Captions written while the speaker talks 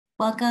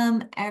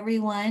Welcome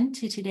everyone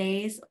to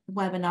today's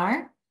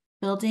webinar,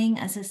 Building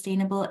a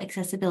Sustainable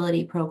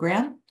Accessibility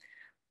Program.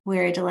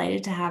 We're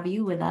delighted to have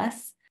you with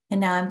us. And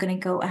now I'm going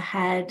to go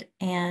ahead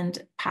and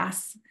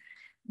pass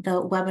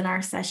the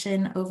webinar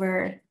session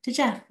over to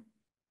Jeff.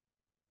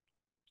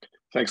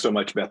 Thanks so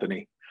much,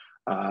 Bethany.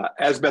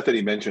 As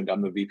Bethany mentioned,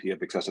 I'm the VP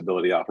of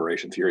Accessibility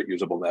Operations here at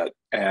UsableNet.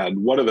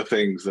 And one of the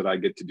things that I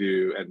get to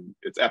do, and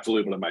it's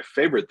absolutely one of my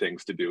favorite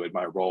things to do in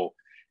my role,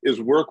 is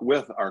work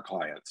with our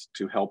clients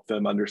to help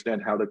them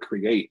understand how to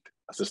create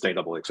a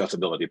sustainable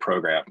accessibility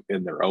program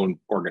in their own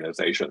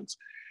organizations.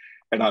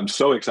 And I'm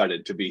so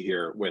excited to be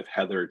here with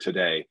Heather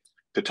today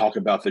to talk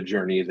about the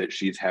journey that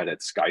she's had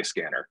at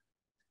Skyscanner.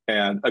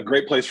 And a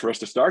great place for us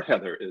to start,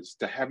 Heather, is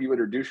to have you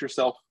introduce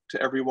yourself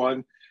to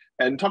everyone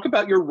and talk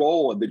about your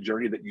role and the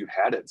journey that you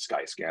had at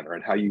Skyscanner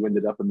and how you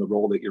ended up in the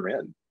role that you're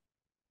in.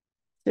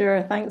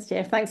 Sure. Thanks,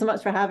 Jeff. Thanks so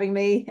much for having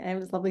me. It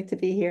was lovely to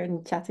be here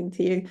and chatting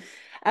to you.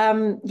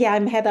 Yeah,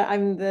 I'm Heather.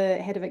 I'm the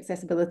head of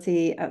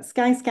accessibility at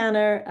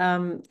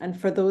Skyscanner. And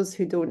for those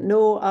who don't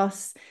know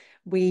us,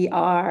 we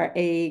are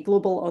a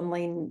global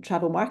online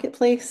travel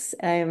marketplace.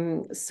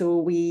 So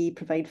we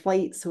provide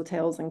flights,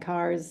 hotels, and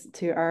cars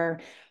to our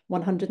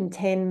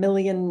 110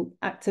 million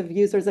active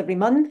users every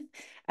month.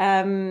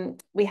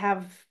 We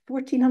have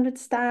 1,400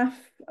 staff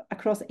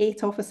across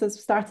 8 offices.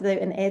 We started out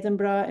in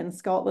Edinburgh in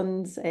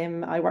Scotland.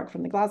 I work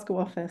from the Glasgow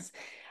office.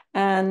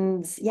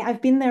 And yeah,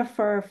 I've been there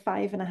for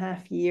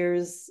 5.5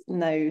 years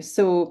now.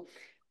 So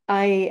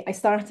I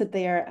started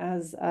there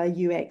as a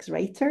UX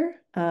writer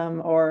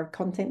or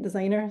content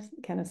designer,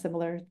 kind of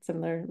similar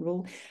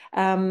role.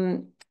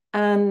 And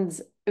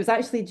it was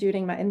actually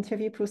during my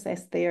interview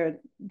process there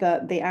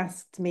that they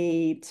asked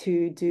me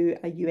to do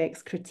a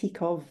UX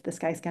critique of the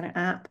Skyscanner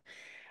app.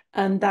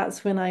 And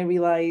that's when I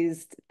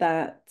realized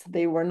that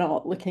they were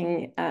not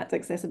looking at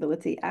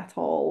accessibility at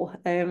all.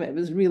 It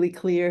was really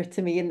clear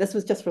to me, and this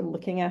was just from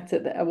looking at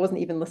it, that I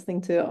wasn't even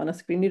listening to it on a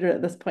screen reader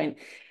at this point.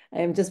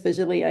 Just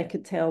visually, I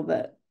could tell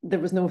that there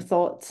was no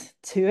thought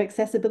to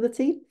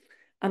accessibility.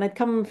 And I'd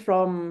come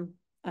from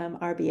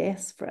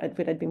RBS, where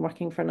I'd been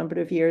working for a number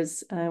of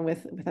years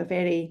with a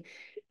very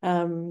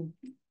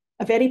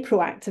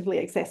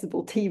proactively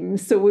accessible team.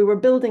 So we were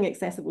building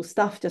accessible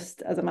stuff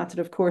just as a matter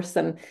of course.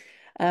 And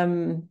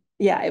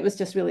yeah, it was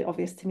just really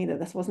obvious to me that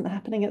this wasn't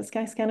happening at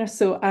Skyscanner.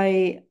 So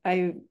I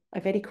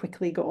very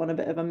quickly got on a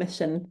bit of a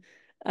mission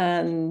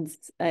and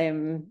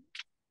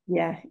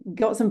yeah,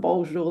 got some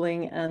balls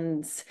rolling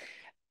and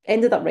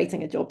ended up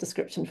writing a job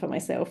description for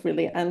myself,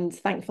 really. And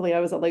thankfully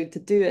I was allowed to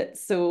do it.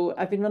 So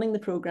I've been running the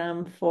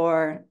program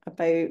for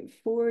about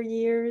 4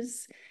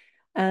 years.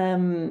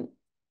 And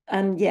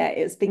yeah,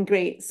 it's been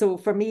great. So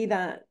for me,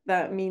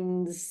 that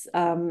means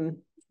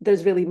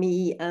there's really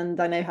me, and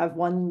I now have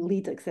one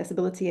lead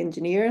accessibility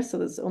engineer. So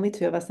there's only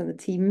 2 of us in the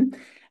team.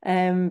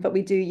 But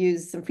we do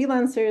use some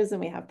freelancers, and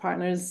we have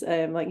partners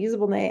like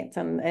UsableNet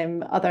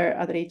and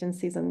other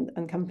agencies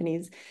and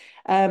companies.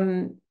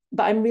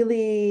 But I'm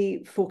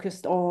really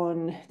focused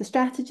on the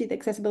strategy, the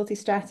accessibility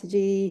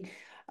strategy,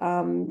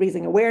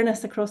 raising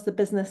awareness across the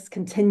business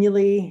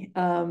continually,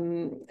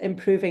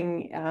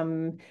 improving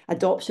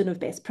adoption of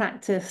best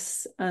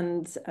practice,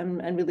 and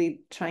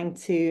really trying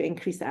to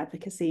increase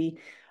advocacy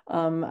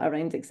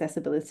around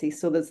accessibility.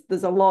 So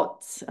there's a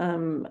lot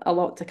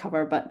to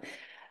cover, but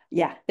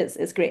yeah,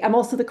 it's great. I'm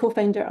also the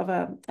co-founder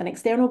of an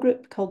external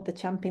group called the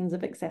Champions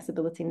of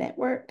Accessibility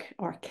Network,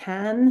 or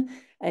CAN.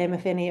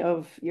 If any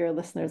of your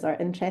listeners are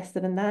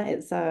interested in that,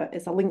 it's a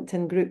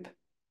LinkedIn group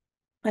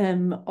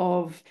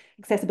of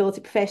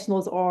accessibility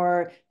professionals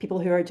or people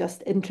who are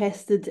just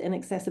interested in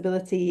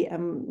accessibility.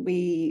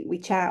 We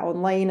chat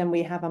online, and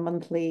we have a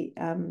monthly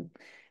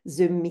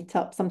Zoom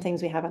meetup.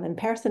 Sometimes we have an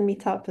in-person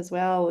meetup as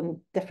well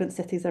in different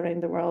cities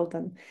around the world,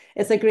 and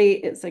it's a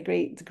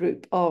great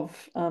group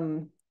of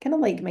kind of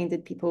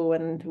like-minded people,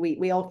 and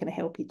we all kind of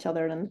help each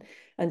other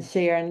and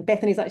share. And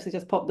Bethany's actually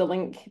just popped the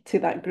link to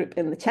that group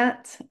in the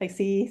chat, I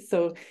see.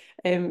 So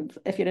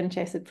if you're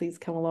interested, please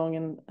come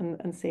along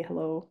and say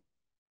hello.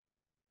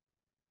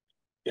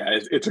 Yeah,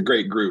 it's a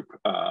great group.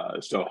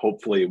 So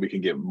hopefully we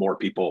can get more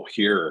people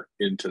here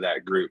into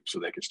that group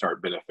so they can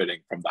start benefiting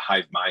from the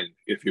hive mind,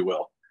 if you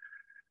will.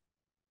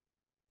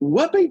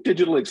 What made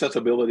digital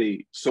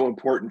accessibility so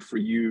important for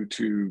you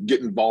to get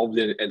involved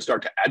in and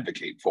start to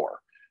advocate for?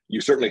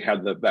 You certainly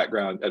had the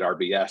background at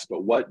RBS,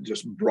 but what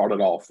just brought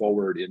it all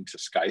forward into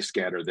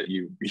Skyscanner that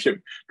you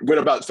went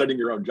about setting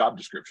your own job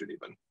description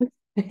even?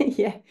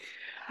 Yeah,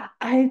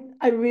 I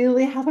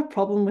really have a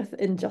problem with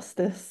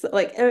injustice.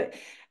 Like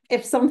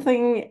if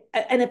something,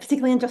 and a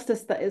particular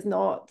injustice that is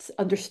not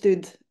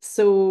understood.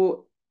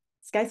 So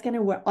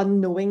Skyscanner were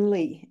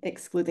unknowingly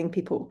excluding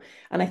people,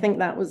 and I think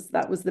that was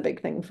the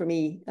big thing for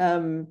me.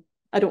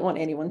 I don't want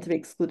anyone to be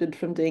excluded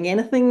from doing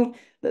anything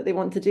that they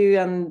want to do,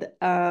 and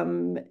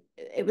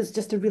it was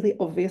just a really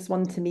obvious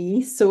one to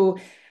me. So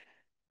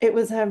it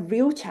was a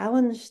real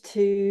challenge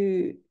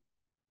that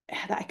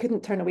I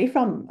couldn't turn away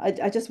from.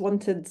 I just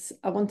wanted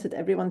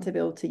everyone to be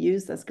able to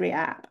use this great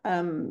app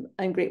and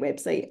great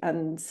website,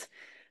 and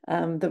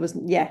there was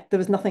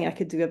nothing I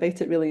could do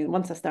about it really. And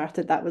once I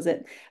started, that was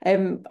it.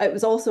 It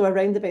was also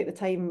around about the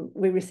time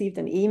we received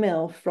an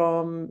email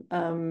from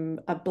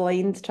a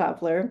blind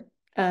traveller,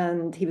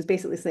 and he was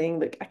basically saying,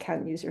 look, I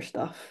can't use your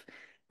stuff.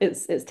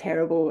 It's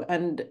terrible.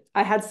 And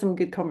I had some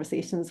good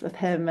conversations with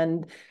him,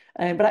 and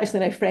but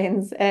actually now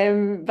friends.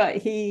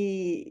 But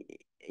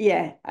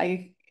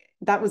I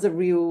that was a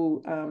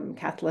real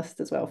catalyst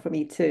as well for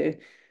me to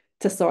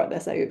sort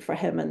this out for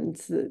him and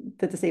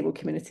the disabled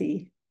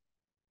community.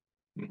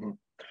 Mm-hmm.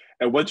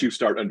 And once you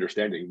start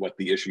understanding what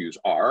the issues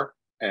are,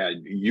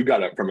 and you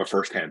got it from a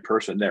firsthand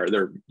person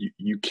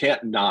you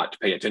can't not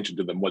pay attention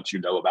to them once you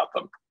know about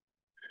them.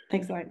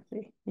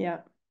 Exactly. Yeah.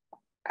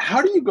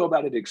 How do you go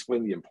about it to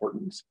explain the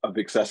importance of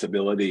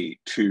accessibility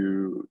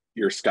to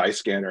your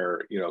Skyscanner,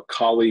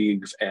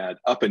 colleagues and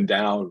up and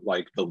down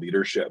like the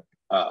leadership?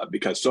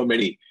 Because so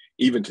many,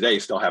 even today,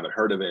 still haven't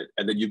heard of it,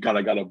 and then you've got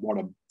to want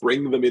to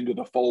bring them into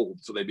the fold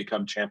so they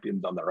become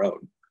champions on their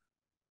own.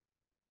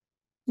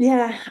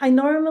 Yeah, I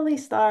normally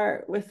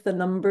start with the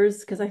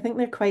numbers because I think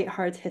they're quite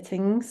hard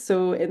hitting.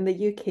 So in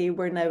the UK,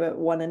 we're now at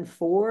 1 in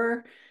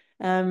 4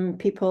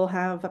 people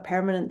have a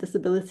permanent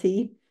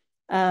disability.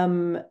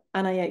 And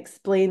I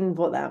explain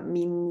what that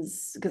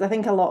means because I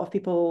think a lot of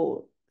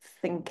people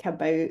think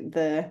about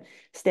the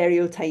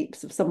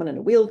stereotypes of someone in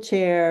a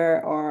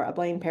wheelchair or a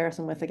blind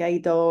person with a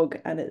guide dog,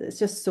 and it's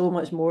just so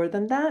much more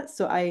than that.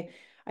 So I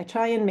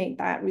try and make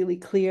that really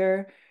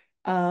clear.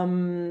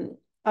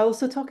 I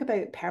also talk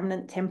about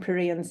permanent,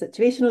 temporary, and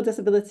situational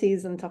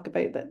disabilities and talk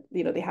about that,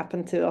 they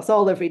happen to us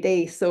all every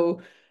day.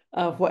 So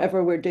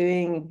whatever we're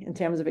doing in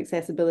terms of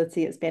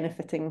accessibility, it's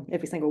benefiting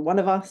every single one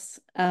of us.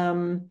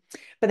 But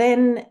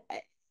then,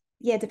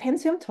 yeah, it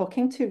depends who I'm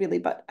talking to, really,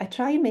 but I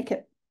try and make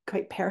it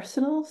quite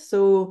personal.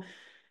 So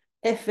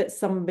if it's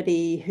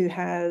somebody who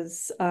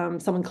has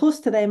someone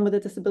close to them with a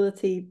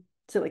disability,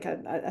 so like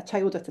a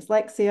child with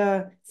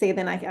dyslexia, say,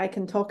 then I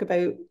can talk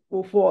about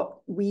what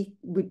we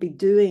would be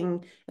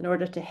doing in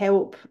order to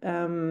help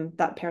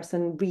that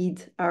person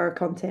read our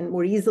content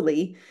more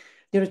easily.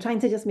 Trying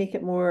to just make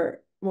it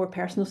more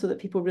personal so that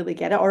people really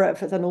get it. Or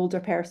if it's an older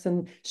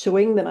person,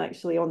 showing them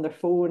actually on their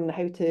phone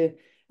how to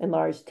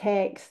enlarge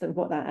text and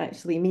what that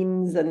actually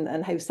means,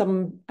 and how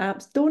some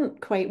apps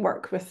don't quite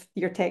work with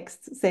your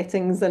text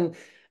settings and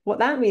what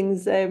that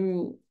means.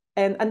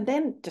 And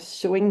then just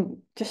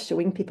showing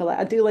people.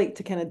 I do like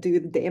to kind of do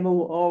the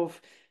demo of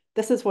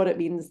this is what it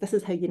means. This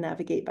is how you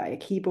navigate by a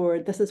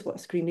keyboard. This is what a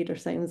screen reader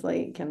sounds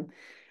like. And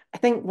I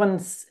think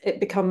once it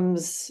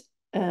becomes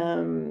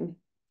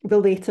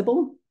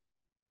relatable,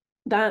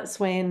 that's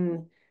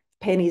when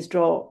pennies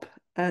drop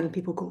and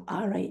people go,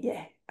 all right,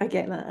 yeah, I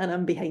get that. And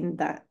I'm behind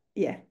that.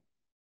 Yeah.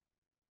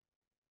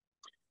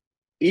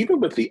 Even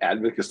with the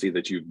advocacy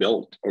that you've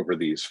built over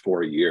these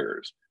 4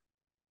 years,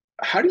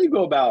 how do you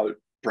go about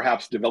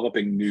perhaps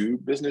developing new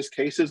business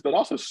cases, but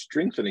also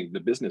strengthening the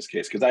business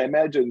case? Because I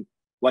imagine,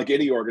 like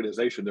any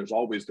organization, there's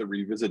always the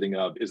revisiting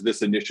of, is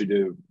this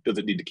initiative, does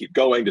it need to keep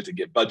going? Does it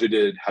get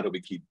budgeted? How do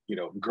we keep,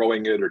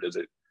 growing it? Or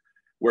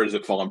where does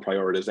it fall in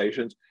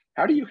prioritizations?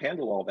 How do you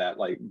handle all that?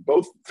 Like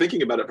both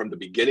thinking about it from the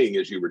beginning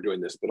as you were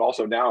doing this, but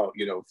also now,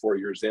 4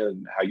 years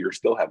in, how you're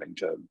still having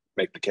to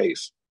make the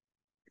case.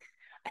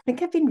 I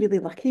think I've been really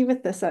lucky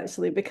with this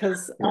actually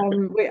because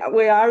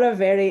we are a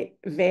very,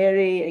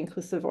 very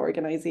inclusive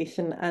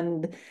organization.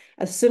 And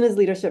as soon as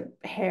leadership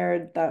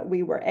heard that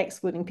we were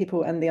excluding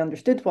people and they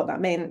understood what that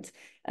meant,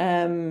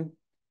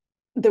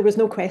 there was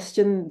no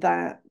question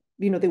that,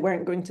 they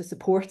weren't going to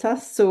support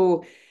us.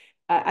 So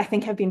I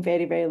think I've been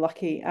very, very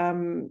lucky.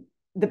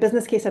 The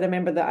business case, I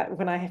remember that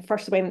when I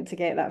first went to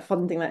get that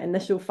funding, that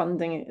initial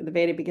funding at the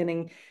very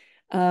beginning,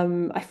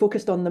 I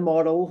focused on the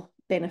moral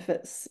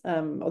benefits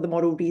or the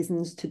moral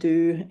reasons to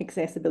do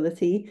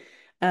accessibility.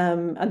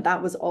 And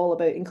that was all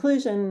about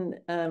inclusion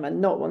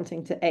and not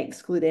wanting to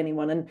exclude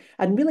anyone.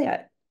 And really,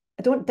 I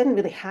didn't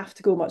really have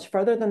to go much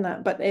further than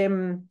that. But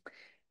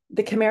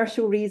the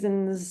commercial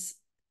reasons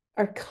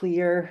are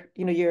clear.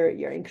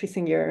 You're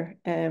increasing your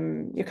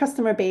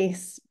customer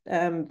base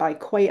by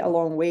quite a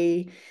long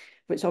way,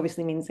 which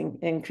obviously means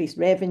increased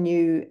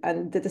revenue.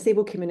 And the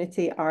disabled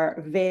community are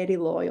very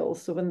loyal.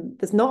 So when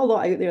there's not a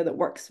lot out there that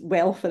works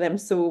well for them,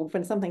 so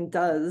when something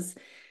does,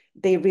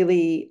 they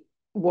really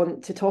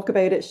want to talk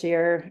about it,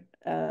 share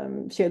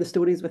the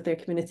stories with their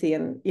community,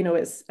 and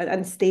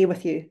and stay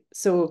with you.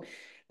 So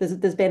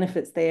there's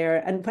benefits there.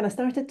 And when I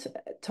started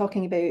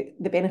talking about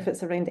the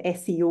benefits around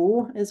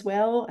SEO as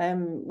well,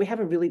 we have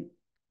a really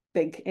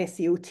big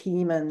SEO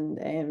team, and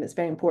it's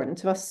very important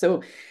to us.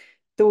 So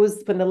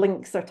when the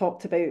links are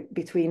talked about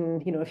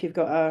between, if you've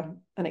got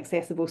an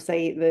accessible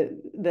site,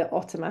 the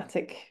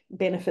automatic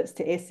benefits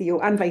to SEO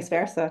and vice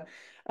versa,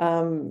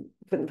 when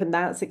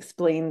that's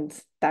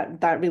explained,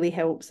 that really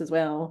helps as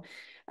well.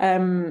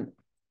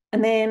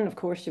 And then, of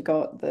course, you've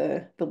got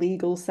the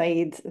legal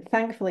side.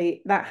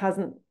 Thankfully, that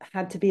hasn't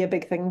had to be a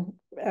big thing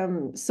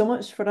so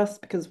much for us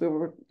because we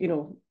were,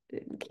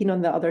 keen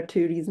on the other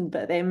two reasons.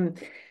 But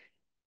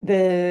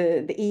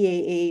the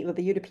EAA, or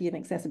the European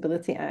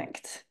Accessibility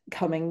Act,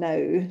 coming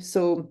now.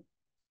 So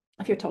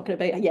if you're talking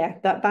about, yeah,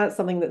 that's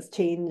something that's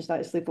changed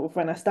actually.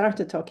 When I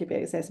started talking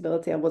about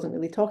accessibility, I wasn't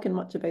really talking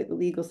much about the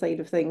legal side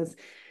of things.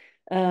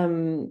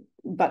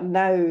 But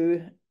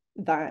now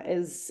that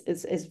is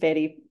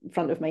very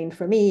front of mind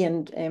for me,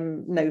 and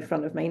now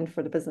front of mind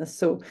for the business.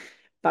 So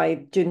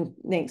by June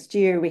next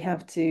year, we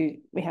have to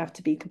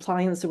be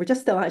compliant. So we're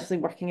just still actually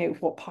working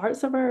out what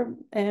parts of our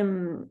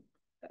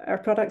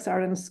products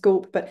are in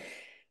scope, but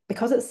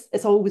because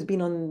it's always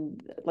been on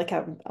like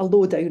a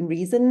low down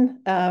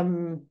reason,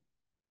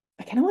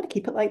 I kind of want to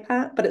keep it like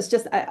that. But it's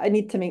just I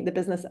need to make the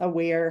business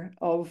aware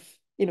of,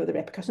 you know, the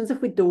repercussions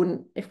if we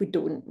don't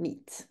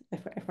meet,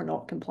 if we're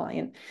not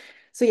compliant.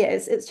 So yeah,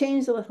 it's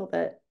changed a little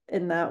bit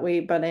in that way,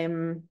 but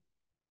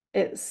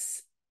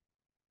it's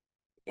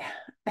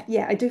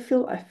yeah, I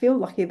feel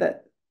lucky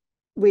that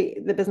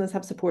the business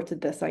have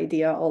supported this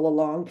idea all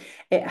along.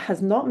 It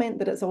has not meant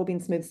that it's all been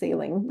smooth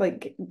sailing.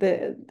 Like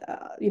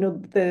you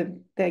know, the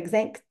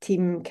exec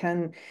team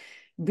can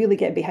really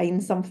get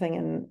behind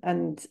something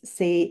and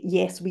say,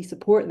 yes, we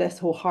support this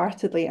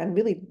wholeheartedly and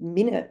really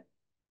mean it.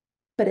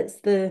 But it's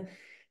the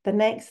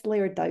next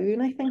layer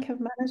down, I think, of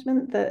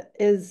management that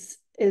is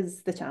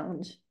the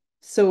challenge.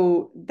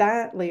 So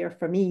that layer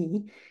for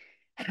me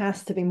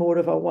has to be more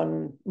of a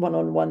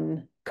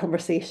one-on-one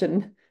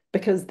conversation,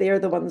 because they're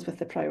the ones with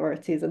the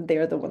priorities and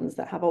they're the ones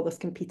that have all this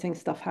competing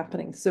stuff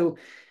happening. So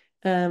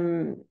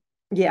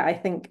yeah, I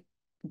think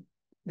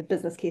the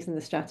business case and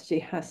the strategy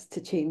has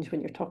to change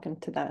when you're talking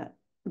to that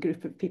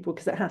group of people,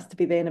 because it has to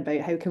be then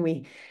about how can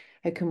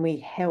we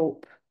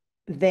help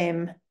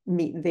them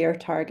meet their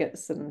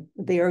targets and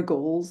their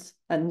goals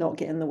and not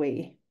get in the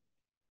way.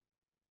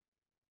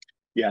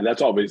 Yeah,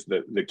 that's always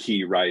the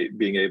key, right?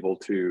 Being able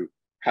to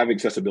have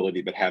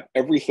accessibility, but have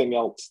everything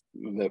else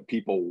that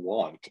people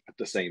want at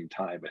the same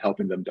time, and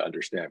helping them to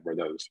understand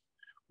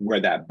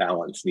where that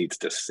balance needs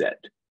to sit.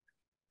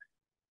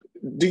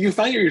 Do you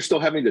find you're still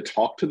having to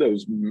talk to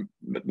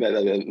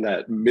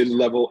that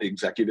mid-level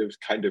executives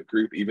kind of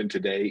group even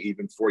today,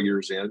 even 4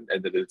 years in,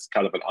 and that it's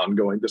kind of an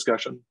ongoing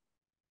discussion?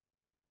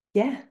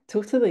 Yeah,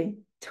 totally.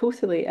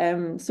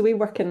 So we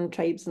work in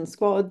tribes and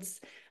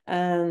squads,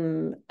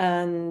 and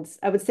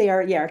I would say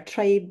our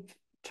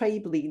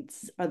tribe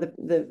leads are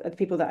the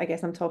people that I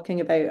guess I'm talking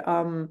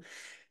about.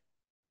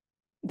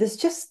 There's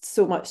just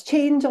so much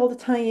change all the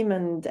time,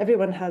 and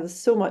everyone has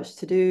so much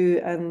to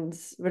do, and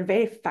we're a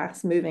very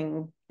fast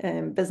moving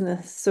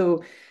business.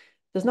 So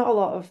there's not a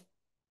lot of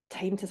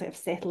time to sort of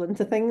settle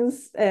into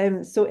things.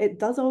 So it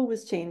does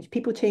always change.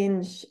 People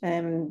change,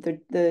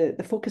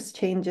 the focus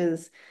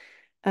changes.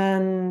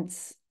 And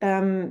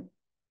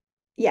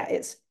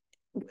yeah,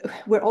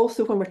 we're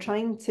also, when we're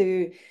trying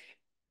to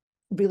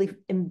really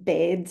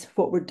embed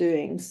what we're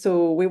doing.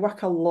 So we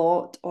work a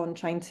lot on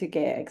trying to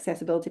get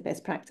accessibility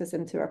best practice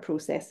into our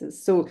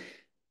processes. So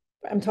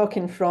I'm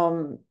talking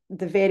from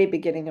the very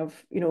beginning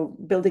of, you know,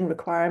 building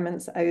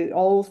requirements out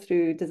all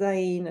through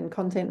design and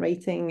content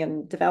writing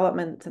and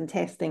development and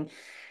testing.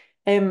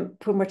 When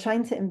we're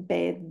trying to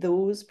embed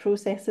those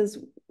processes,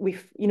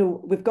 we've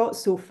got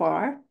so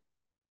far,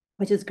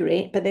 which is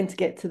great. But then to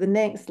get to the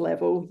next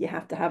level, you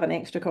have to have an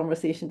extra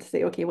conversation to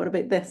say, okay, what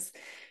about this?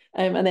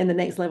 And then the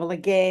next level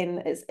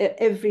again, it's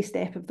every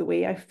step of the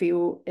way, I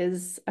feel,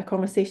 is a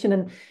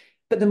conversation.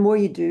 But the more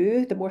you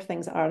do, the more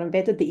things are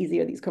embedded, the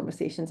easier these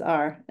conversations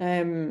are.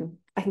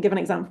 I can give an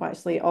example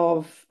actually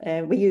of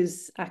we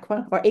use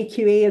Aqua, or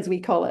AQA as we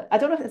call it. I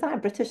don't know if is that a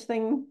British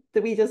thing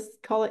that we just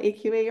call it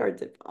AQA, or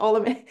do all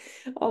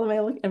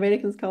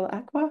Americans call it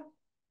Aqua?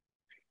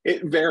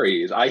 It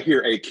varies. I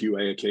hear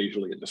AQA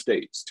occasionally in the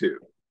States too,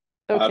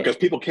 because Okay.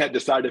 people can't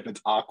decide if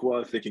it's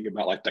aqua, thinking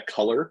about like the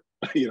color,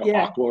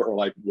 Yeah. aqua, or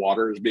like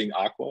water as being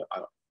aqua.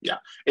 Yeah,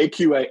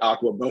 AQA,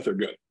 aqua, both are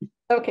good.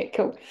 Okay,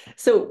 cool.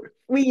 So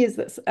we use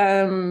this,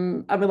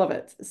 and we love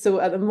it. So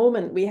at the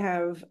moment, we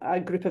have a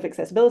group of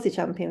accessibility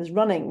champions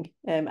running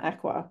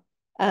Aqua,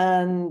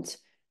 and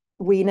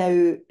we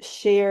now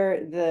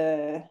share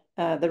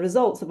the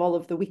results of all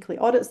of the weekly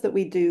audits that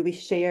we do. We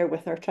share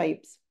with our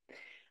tribes,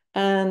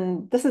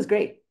 and this is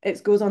great.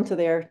 It goes onto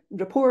their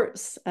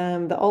reports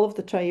that all of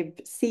the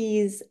tribe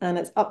sees, and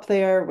it's up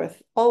there with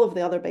all of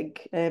the other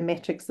big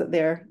metrics that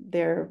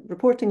they're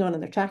reporting on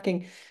and they're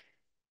tracking.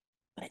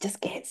 But it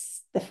just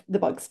gets the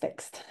bugs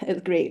fixed.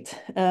 It's great.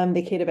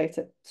 They care about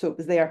it, so it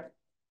was there.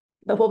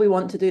 But what we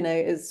want to do now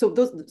is, so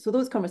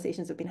those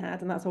conversations have been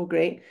had, and that's all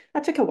great.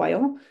 That took a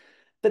while,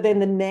 but then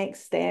the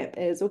next step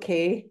is,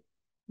 okay,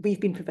 we've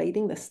been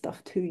providing this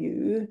stuff to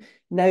you.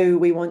 Now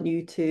we want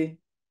you to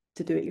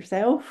do it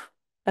yourself.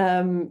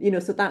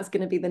 So that's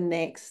going to be the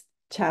next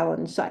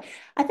challenge. So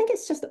I think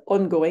it's just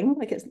ongoing.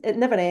 Like it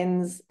never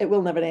ends. It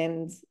will never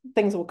end.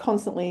 Things will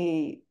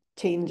constantly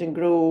change and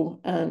grow,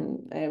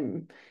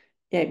 and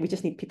yeah, we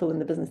just need people in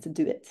the business to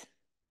do it.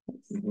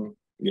 Mm-hmm.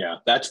 Yeah,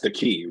 that's the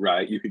key,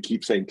 right? You could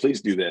keep saying,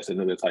 please do this, and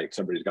then it's like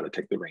somebody's got to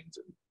take the reins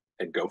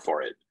and go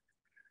for it.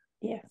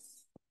 Yes.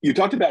 You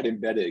talked about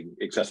embedding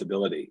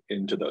accessibility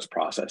into those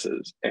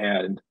processes,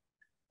 and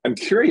I'm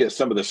curious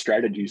some of the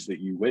strategies that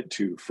you went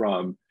to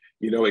from,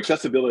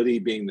 accessibility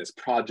being this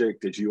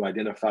project that you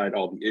identified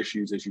all the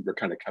issues as you were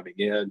kind of coming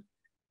in,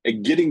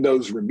 and getting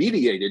those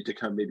remediated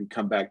to maybe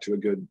come back to a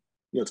good,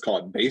 let's call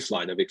it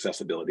baseline of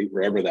accessibility,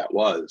 wherever that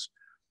was.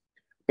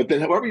 But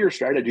then however your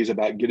strategies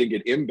about getting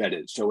it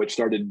embedded, so it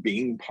started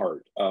being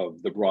part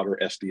of the broader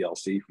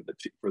SDLC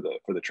for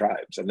the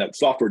tribes and that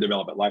software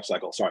development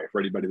lifecycle. Sorry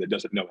for anybody that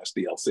doesn't know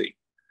SDLC.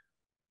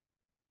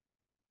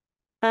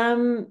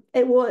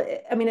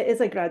 It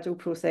is a gradual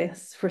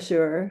process for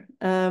sure.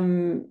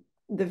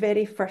 The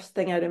very first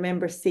thing I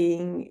remember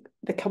seeing,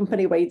 the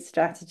company-wide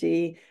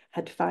strategy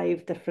had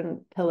 5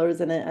 different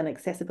pillars in it, and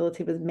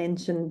accessibility was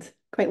mentioned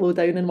quite low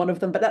down in one of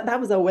them. But that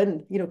was a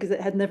win, because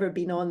it had never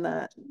been on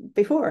that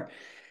before.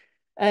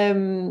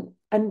 And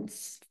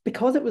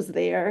because it was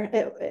there,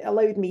 it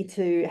allowed me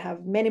to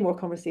have many more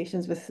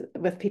conversations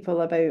with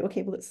people about,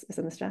 okay, well, it's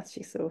in the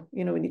strategy, so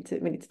we need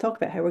to talk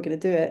about how we're going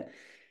to do it.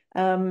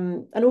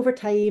 And over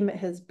time, it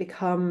has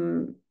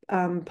become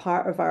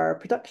part of our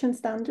production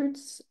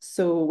standards.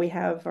 So we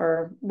have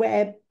our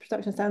web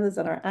production standards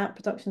and our app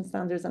production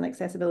standards, and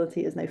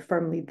accessibility is now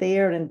firmly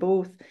there in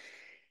both.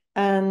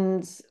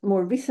 And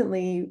more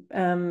recently,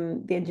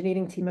 the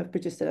engineering team have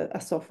produced a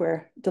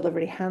software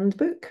delivery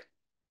handbook,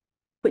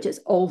 which is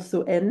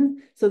also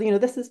in. So,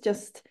 this is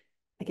just,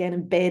 again,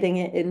 embedding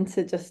it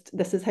into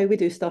this is how we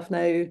do stuff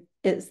now.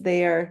 It's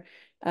there.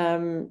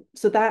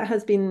 So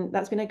that's been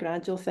a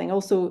gradual thing.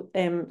 Also,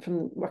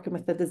 from working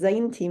with the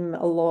design team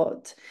a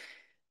lot,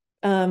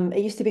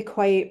 it used to be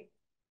quite,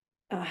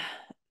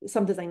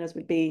 some designers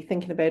would be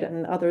thinking about it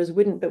and others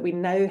wouldn't, but we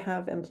now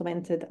have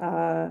implemented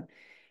a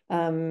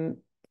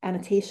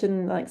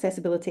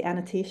accessibility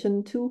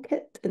annotation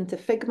toolkit into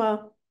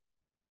Figma.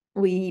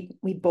 We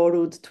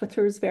borrowed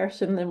Twitter's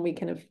version and we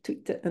kind of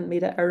tweaked it and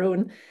made it our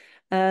own.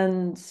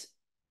 And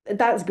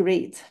that's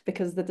great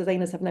because the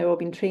designers have now all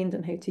been trained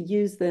on how to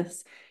use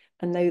this,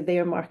 and now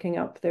they're marking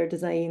up their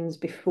designs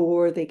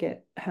before they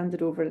get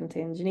handed over into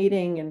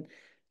engineering, and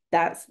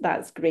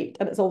that's great.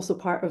 And it's also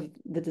part of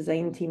the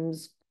design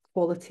team's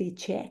quality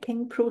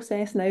checking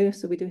process now.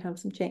 So we do have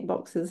some check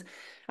boxes.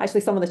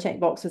 Actually, some of the check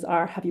boxes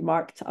are, have you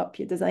marked up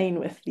your design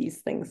with these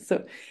things?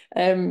 So,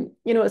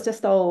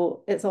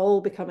 it's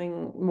all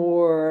becoming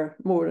more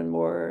and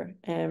more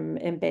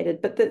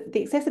embedded. But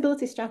the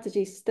accessibility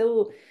strategy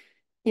still,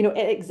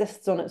 it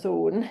exists on its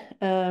own.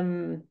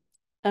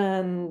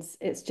 And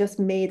it's just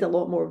made a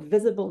lot more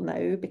visible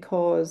now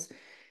because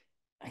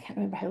I can't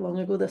remember how long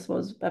ago this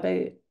was,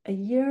 about a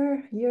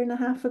year and a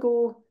half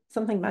ago,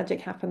 something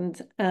magic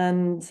happened,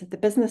 and the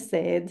business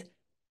said,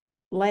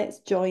 let's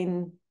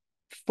join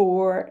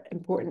 4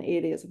 important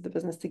areas of the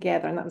business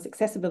together. And that was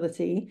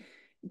accessibility,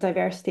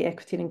 diversity,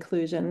 equity, and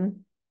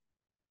inclusion,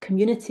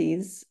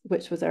 communities,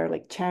 which was our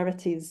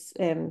charities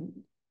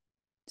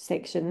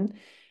section,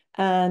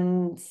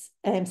 and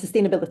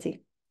sustainability.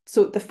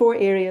 So the 4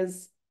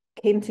 areas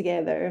came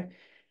together.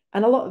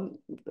 And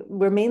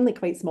we're mainly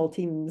quite small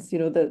teams,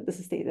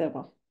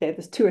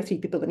 there's 2 or 3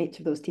 people in each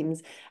of those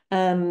teams.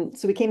 So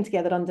we came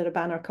together under a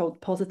banner called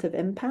Positive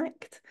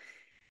Impact.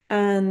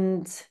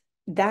 And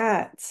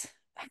that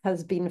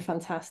has been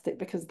fantastic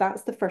because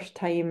that's the first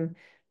time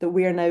that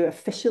we're now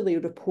officially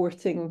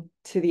reporting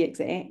to the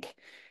exec.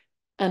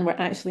 And we're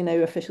actually now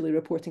officially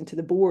reporting to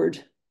the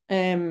board,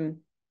 in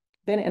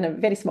a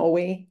very small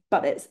way,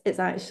 but it's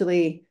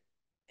actually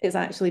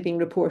being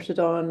reported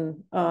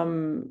on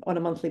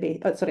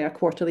a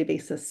quarterly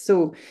basis.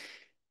 So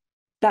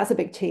that's a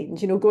big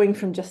change, going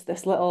from just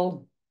this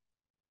little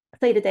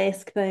side of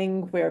desk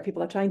thing where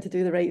people are trying to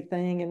do the right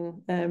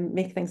thing and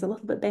make things a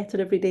little bit better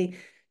every day,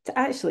 to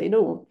actually,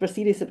 no, we're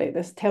serious about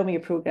this. Tell me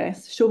your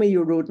progress. Show me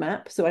your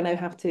roadmap. So I now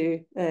have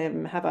to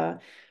have a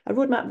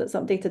roadmap that's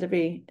updated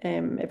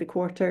every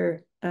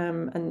quarter,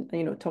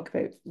 and talk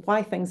about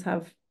why things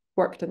have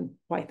worked and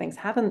why things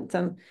haven't.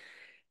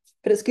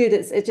 But it's good.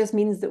 It just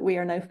means that we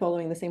are now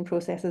following the same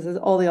processes as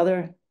all the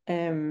other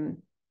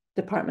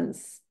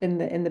departments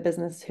in the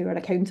business who are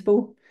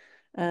accountable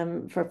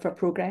for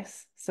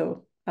progress.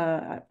 So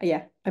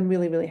yeah, I'm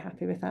really, really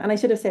happy with that. And I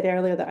should have said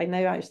earlier that I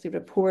now actually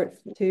report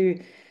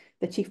to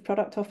the Chief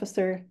Product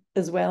Officer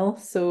as well.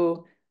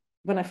 So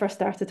when I first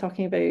started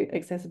talking about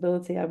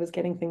accessibility, I was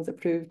getting things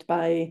approved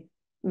by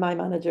my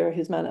manager,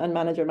 who's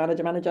manager,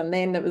 and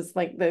then it was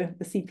like the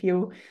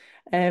CPO.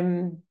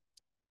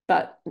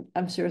 But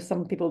I'm sure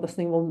some people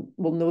listening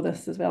will know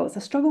this as well. It's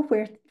a struggle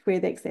where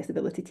the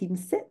accessibility team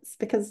sits,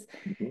 because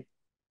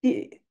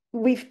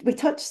we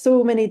touch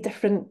so many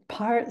different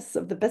parts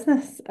of the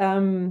business.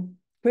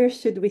 Where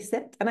should we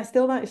sit? And I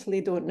still actually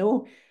don't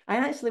know. I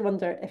actually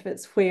wonder if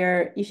it's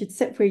where you should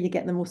sit where you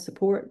get the most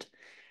support.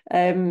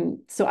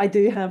 So I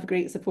do have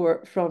great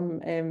support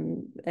from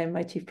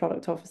my Chief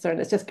Product Officer, and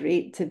it's just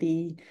great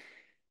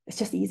it's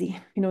just easy,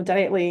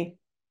 directly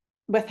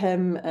with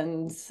him,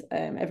 and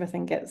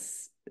everything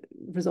gets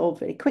resolved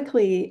very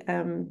quickly.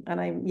 And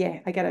I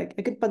get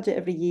a good budget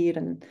every year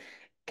and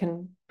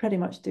can pretty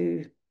much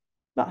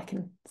I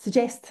can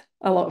suggest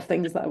a lot of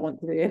things that I want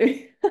to do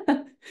anyway.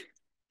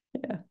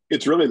 Yeah.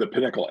 It's really the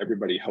pinnacle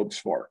everybody hopes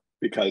for,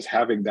 because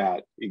having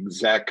that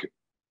exec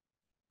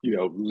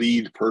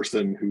lead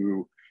person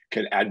who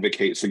can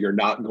advocate so you're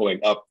not going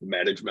up the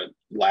management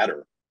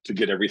ladder to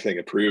get everything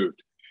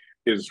approved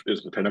is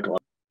the pinnacle.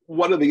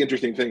 One of the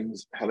interesting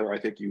things, Heather, I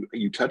think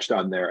you touched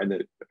on there, and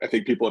that I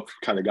think people have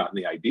kind of gotten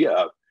the idea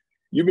of,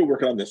 you've been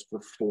working on this for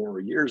 4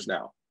 years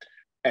now,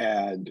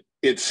 and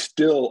it's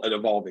still an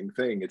evolving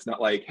thing. It's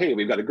not like, hey,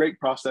 we've got a great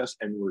process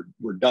and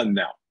we're done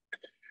now.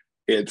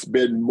 It's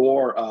been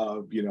more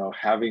of,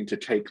 having to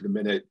take the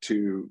minute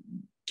to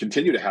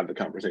continue to have the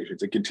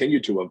conversations and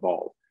continue to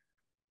evolve.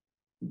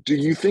 Do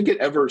you think it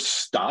ever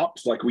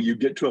stops? Like, will you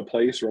get to a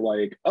place where,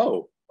 like,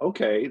 oh,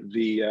 okay,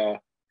 the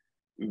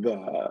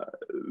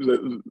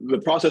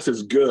process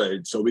is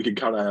good, so we can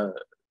kind of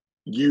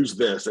use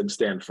this and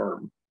stand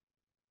firm?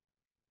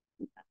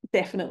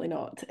 Definitely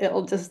not. It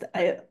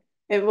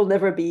will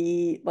never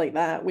be like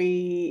that.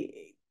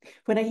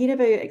 When I hear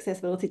about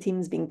accessibility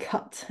teams being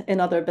cut in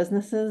other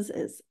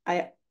businesses,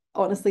 I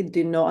honestly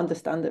do not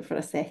understand it for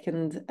a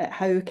second.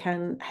 How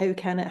can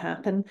it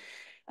happen?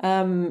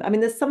 I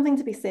mean, there's something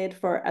to be said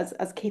for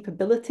as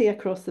capability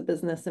across the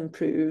business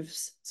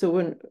improves.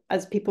 So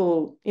as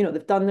people,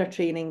 they've done their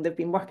training, they've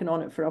been working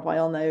on it for a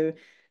while now,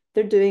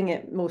 they're doing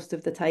it most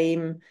of the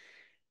time.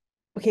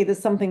 Okay, there's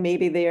something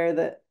maybe there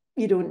that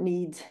you don't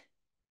need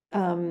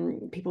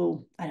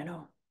people, I don't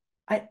know.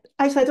 I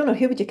don't know,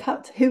 who would you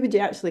cut? Who would you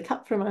actually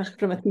cut from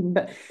a team?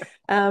 But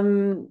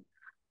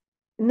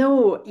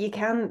no, you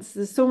can't.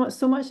 There's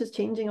so much is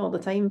changing all the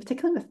time,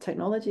 particularly with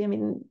technology. I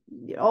mean,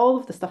 all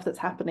of the stuff that's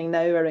happening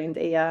now around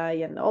AI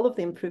and all of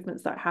the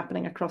improvements that are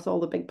happening across all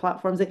the big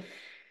platforms,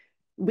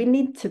 we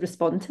need to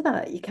respond to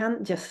that. You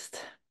can't just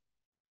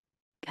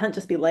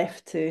be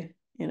left to,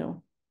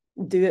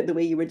 do it the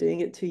way you were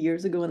doing it 2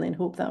 years ago and then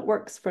hope that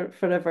works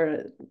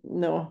forever.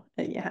 No,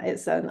 yeah,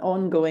 it's an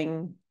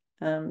ongoing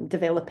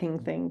developing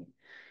thing.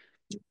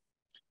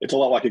 It's a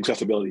lot like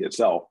accessibility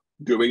itself.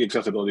 Doing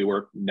accessibility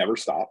work never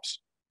stops.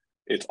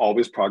 It's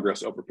always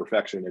progress over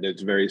perfection. And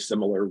it's very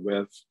similar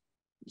with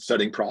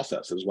setting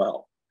process as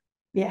well.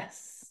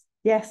 Yes.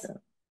 Yeah.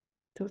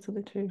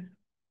 Totally true.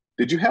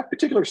 Did you have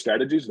particular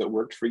strategies that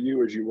worked for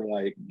you as you were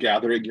like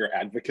gathering your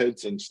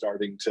advocates and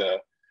starting to,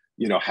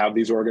 have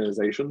these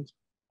organizations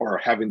or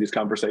having these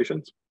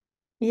conversations?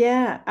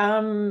 Yeah.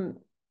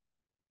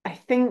 I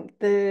think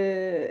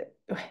the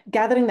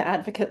gathering the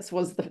advocates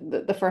was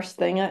the first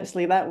thing,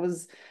 actually. That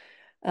was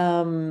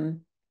the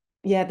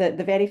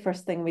very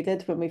first thing we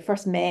did when we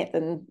first met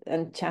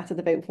and chatted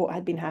about what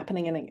had been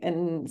happening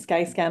in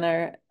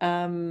Skyscanner,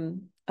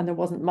 and there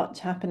wasn't much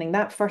happening.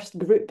 That first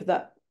group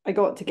that I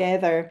got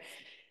together,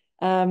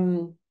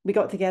 we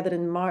got together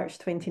in March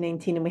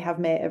 2019, and we have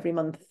met every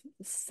month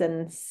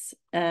since,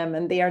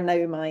 and they are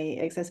now my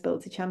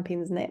Accessibility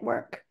Champions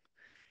network.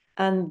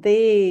 And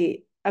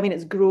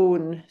it's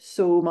grown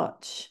so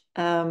much.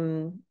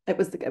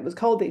 It was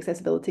called the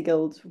Accessibility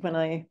Guild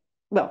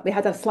they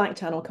had a Slack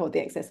channel called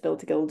the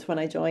Accessibility Guild when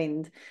I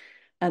joined,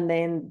 and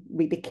then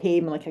we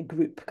became like a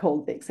group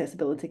called the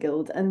Accessibility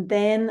Guild. And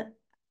then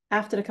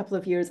after a couple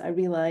of years, I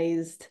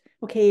realized,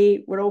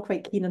 okay, we're all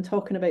quite keen on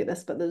talking about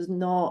this, but there's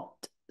not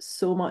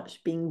so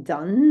much being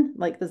done.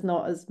 Like, there's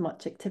not as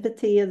much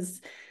activity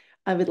as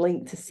I would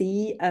like to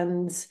see.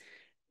 And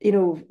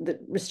the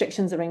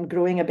restrictions around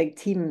growing a big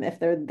team, if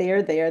they're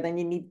there, then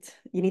you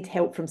need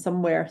help from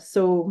somewhere.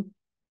 So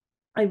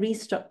I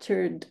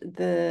restructured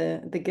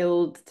the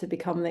guild to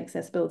become the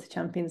Accessibility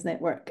Champions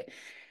Network.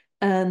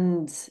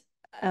 And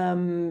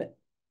the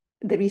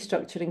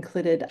restructure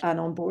included an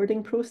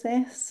onboarding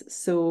process.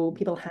 So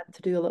people had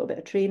to do a little bit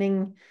of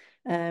training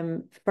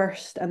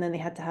first, and then they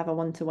had to have a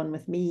one-to-one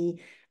with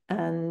me.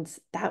 And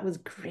that was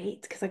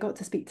great because I got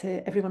to speak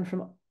to everyone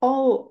from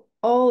all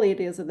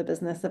areas of the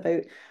business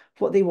about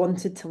what they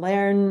wanted to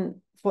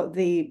learn, what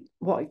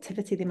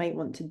activity they might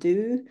want to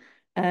do.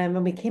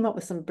 And we came up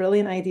with some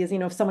brilliant ideas.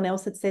 If someone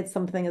else had said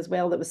something as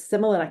well that was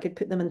similar, I could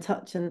put them in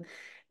touch and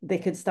they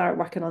could start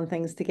working on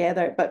things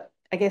together. But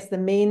I guess the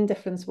main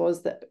difference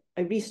was that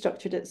I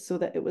restructured it so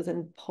that it was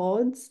in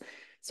pods.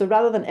 So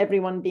rather than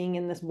everyone being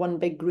in this one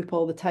big group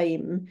all the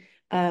time,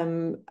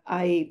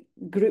 I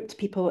grouped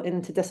people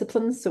into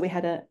disciplines. So we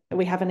have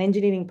an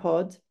engineering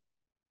pod,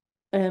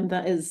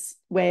 that is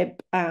web,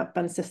 app,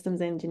 and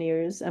systems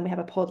engineers, and we have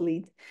a pod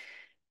lead.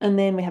 And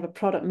then we have a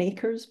product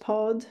makers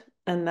pod,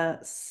 and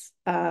that's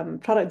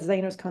product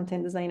designers,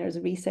 content designers,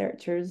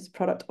 researchers,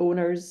 product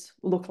owners,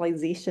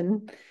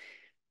 localization.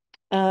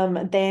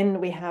 Then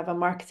we have a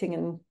marketing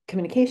and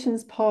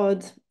communications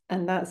pod,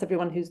 and that's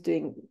everyone who's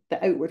doing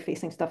the outward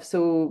facing stuff.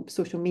 So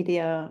social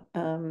media,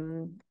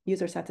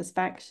 user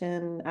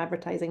satisfaction,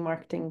 advertising,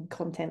 marketing,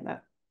 content,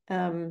 that.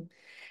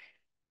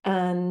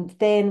 And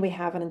then we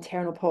have an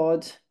internal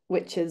pod,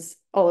 which is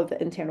all of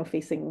the internal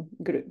facing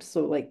groups.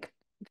 So like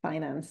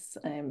finance,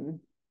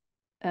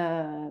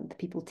 the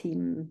people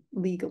team,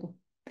 legal.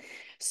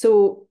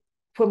 So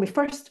when we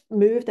first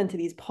moved into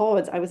these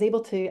pods, I was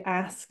able to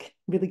ask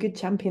really good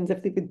champions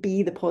if they would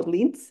be the pod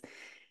leads.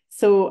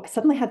 So I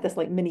suddenly had this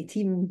like mini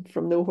team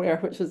from nowhere,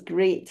 which was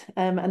great.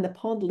 And the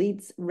pod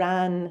leads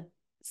ran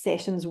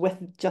sessions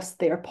with just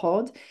their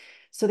pod.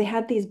 So they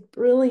had these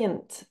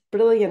brilliant,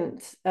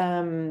 brilliant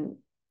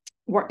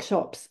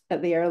workshops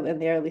in the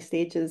early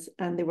stages,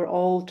 and they were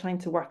all trying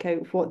to work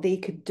out what they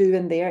could do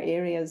in their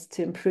areas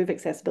to improve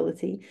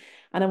accessibility.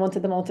 And I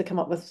wanted them all to come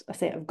up with a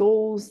set of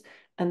goals,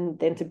 and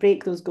then to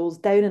break those goals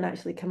down and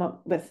actually come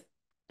up with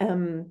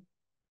actual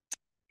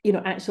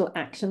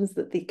actions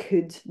that they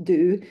could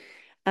do.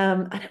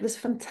 And it was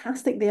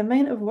fantastic. The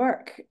amount of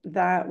work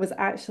that was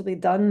actually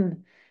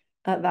done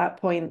at that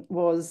point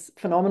was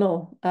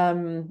phenomenal.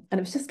 And it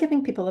was just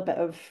giving people a bit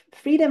of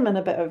freedom and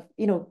a bit of,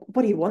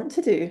 what do you want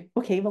to do?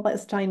 Okay, well,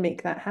 let's try and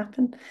make that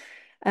happen.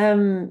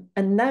 And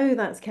now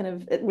that's kind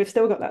of, we've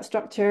still got that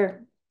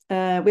structure.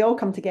 We all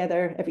come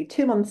together every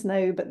 2 months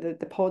now, but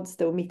the pods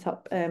still meet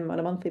up on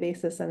a monthly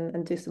basis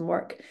and do some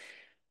work.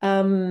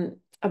 And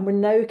we're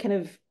now kind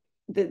of,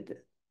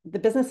 the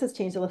business has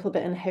changed a little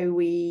bit in how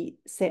we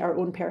set our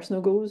own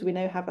personal goals. We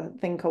now have a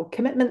thing called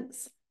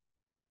commitments.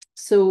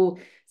 So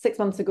 6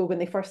 months ago, when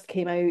they first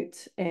came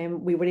out,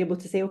 we were able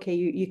to say, okay,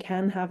 you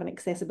can have an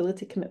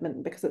accessibility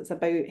commitment because it's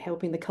about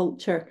helping the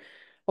culture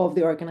of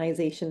the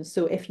organization.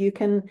 So if you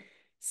can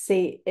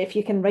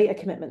write a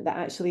commitment that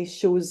actually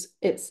shows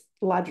it's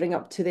laddering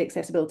up to the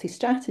accessibility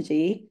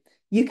strategy,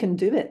 you can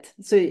do it.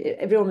 So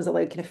everyone was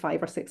allowed kind of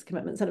 5 or 6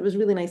 commitments. And it was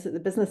really nice that the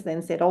business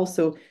then said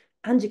also,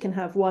 and you can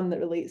have one that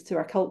relates to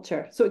our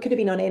culture. So it could have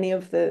been on any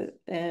of the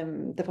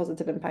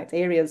positive impact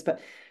areas,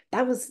 but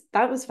that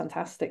was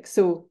fantastic.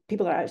 So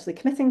people are actually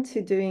committing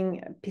to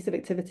doing a piece of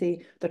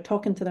activity. They're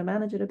talking to their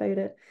manager about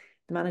it.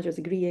 The manager's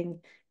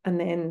agreeing, and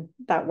then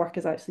that work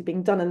is actually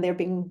being done, and they're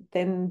being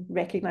then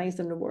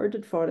recognised and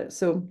rewarded for it.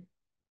 So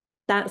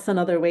that's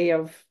another way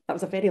of, that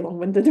was a very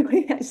long-winded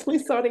way, actually,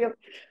 sorry,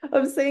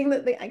 of saying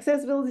that the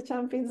Accessibility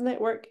Champions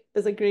Network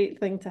is a great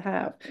thing to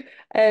have.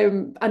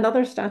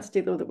 Another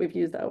strategy, though, that we've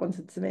used that I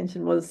wanted to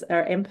mention was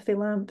our empathy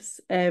labs.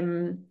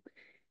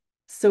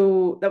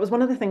 So that was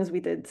one of the things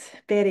we did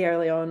very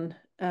early on,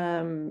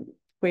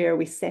 where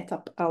we set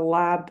up a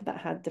lab that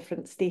had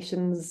different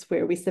stations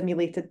where we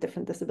simulated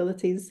different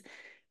disabilities,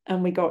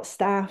 and we got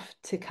staff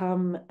to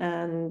come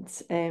and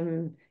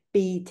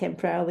be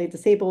temporarily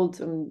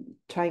disabled and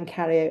try and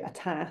carry out a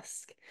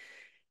task.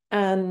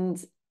 And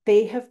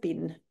they have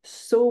been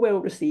so well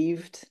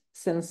received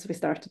since we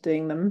started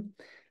doing them.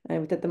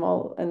 We did them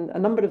all in a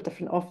number of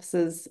different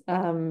offices,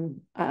 at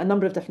a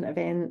number of different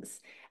events.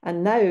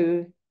 And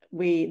now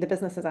the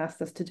business has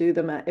asked us to do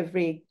them at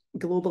every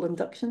global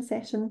induction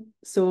session.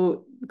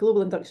 So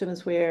global induction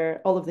is where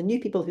all of the new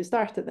people who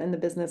started in the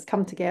business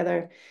come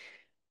together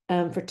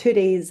for 2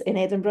 days in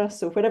Edinburgh.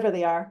 So wherever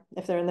they are,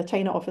 if they're in the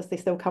China office, they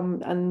still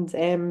come, and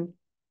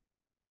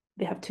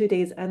they have 2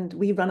 days, and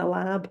we run a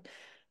lab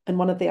in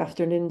one of the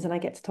afternoons, and I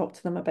get to talk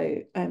to them about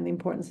the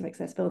importance of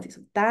accessibility.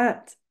 So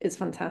that is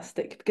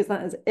fantastic, because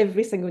that is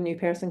every single new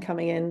person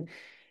coming in,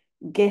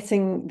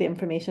 getting the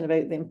information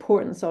about the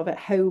importance of it,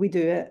 how we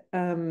do it,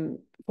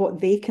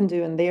 what they can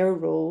do in their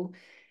role.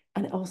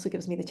 And it also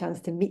gives me the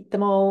chance to meet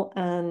them all.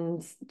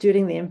 And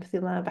during the empathy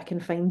lab, I can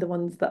find the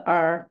ones that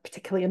are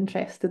particularly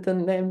interested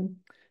in them,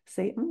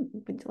 say,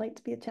 would you like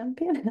to be a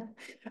champion?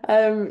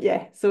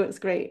 Yeah, so it's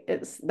great.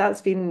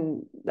 That's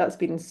been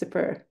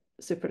super,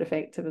 super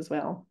effective as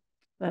well.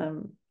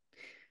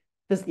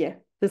 There's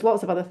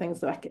lots of other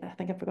things that I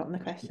think I've forgotten the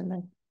question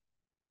now.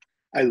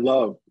 I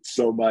love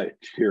so much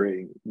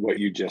hearing what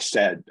you just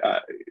said.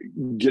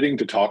 Getting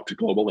to talk to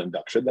global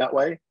induction that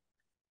way,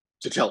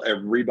 to tell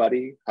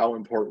everybody how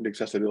important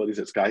accessibility is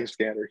at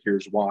Skyscanner.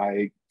 Here's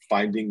why,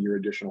 finding your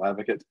additional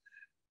advocates.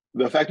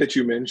 The fact that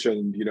you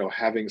mentioned,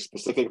 having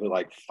specifically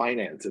like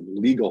finance and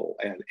legal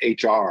and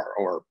HR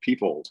or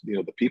people,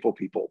 the people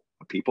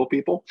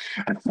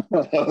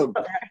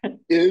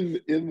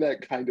in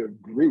that kind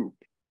of group,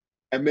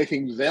 and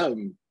making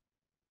them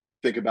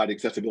think about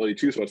accessibility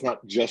too. So it's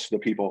not just the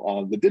people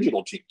on the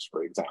digital teams,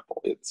 for example.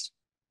 It's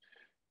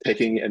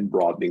taking and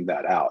broadening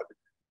that out.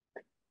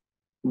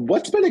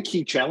 What's been a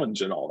key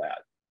challenge in all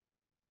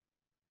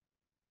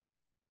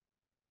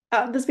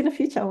that? There's been a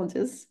few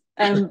challenges.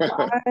 I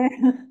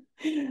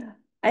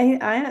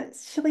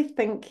actually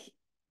think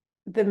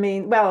the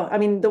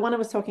one I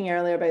was talking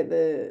earlier about,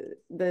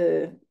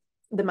 the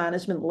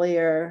management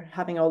layer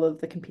having all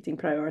of the competing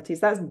priorities,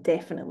 that's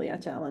definitely a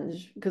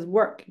challenge, because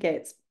work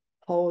gets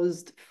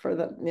paused for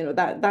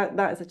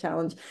that is a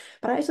challenge.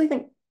 But I actually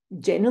think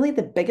generally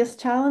the biggest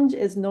challenge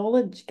is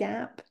knowledge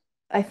gap.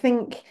 I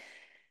think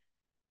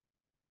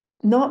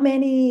not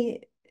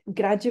many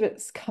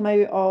graduates come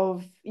out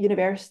of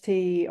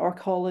university or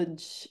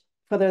college,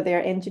 whether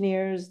they're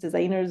engineers,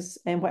 designers,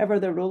 and whatever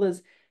their role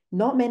is,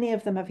 not many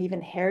of them have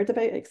even heard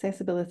about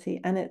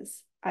accessibility. And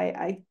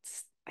I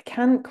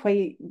can't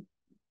quite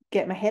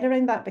get my head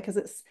around that, because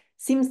it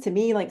seems to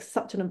me like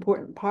such an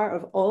important part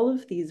of all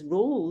of these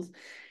roles.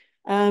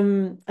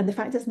 And the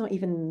fact it's not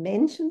even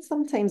mentioned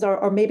sometimes,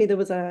 or maybe there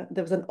was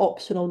an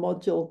optional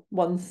module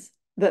once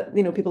that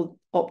people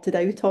opted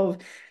out of.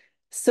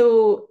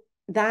 So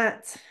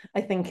that, I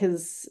think,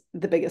 is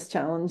the biggest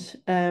challenge,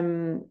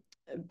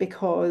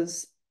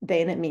 because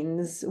then it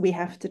means we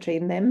have to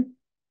train them.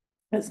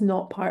 It's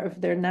not part of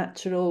their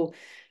natural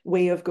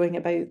way of going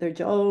about their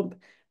job.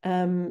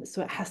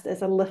 So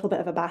it's a little bit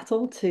of a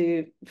battle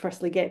to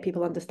firstly get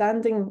people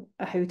understanding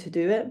how to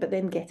do it, but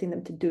then getting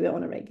them to do it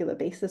on a regular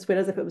basis.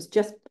 Whereas if it was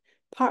just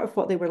part of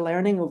what they were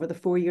learning over the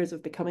 4 years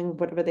of becoming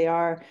whatever they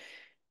are,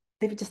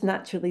 they would just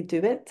naturally do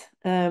it.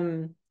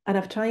 And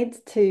I've tried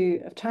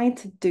to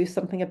do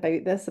something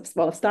about this.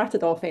 Well, I've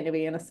started off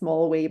anyway in a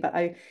small way, but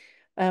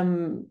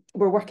we're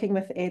working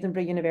with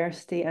Edinburgh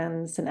University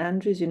and St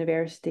Andrews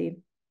University,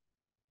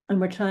 and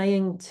we're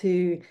trying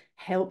to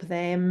help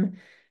them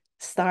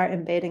start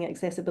embedding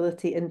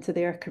accessibility into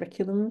their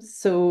curriculums.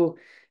 So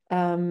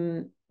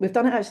we've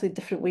done it actually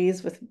different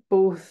ways with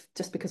both,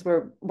 just because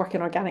we're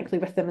working organically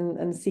with them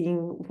and seeing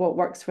what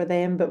works for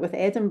them. But with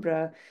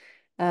Edinburgh,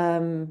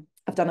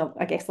 I've done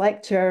a guest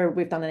lecture.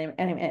 We've done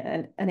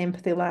an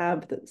empathy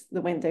lab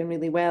that went down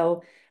really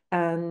well,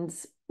 and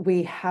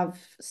we have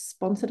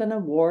sponsored an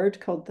award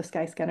called the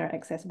Skyscanner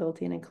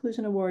Accessibility and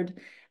Inclusion Award,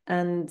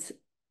 and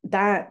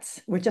that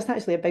we've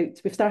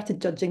started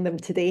judging them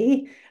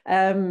today,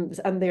 and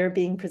they're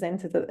being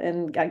presented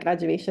in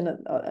graduation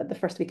at the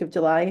first week of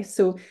July.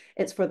 So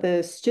it's for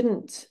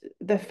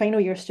the final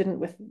year student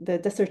with the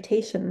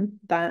dissertation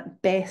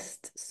that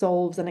best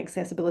solves an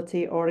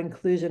accessibility or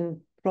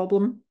inclusion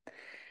problem.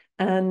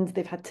 And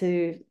they've had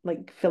to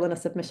like fill in a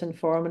submission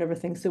form and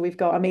everything. So we've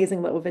got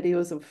amazing little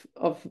videos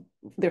of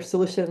their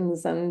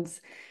solutions, and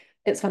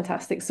it's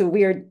fantastic. So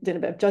we're doing a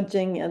bit of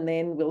judging, and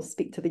then we'll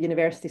speak to the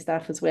university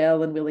staff as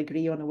well, and we'll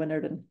agree on a winner.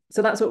 And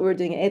so that's what we're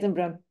doing at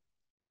Edinburgh.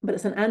 But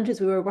at St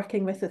Andrews, we were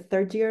working with the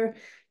third year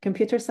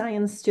computer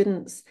science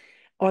students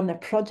on a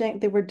project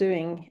they were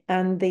doing,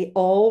 and they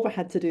all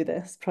had to do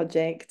this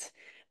project.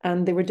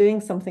 And they were doing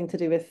something to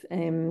do with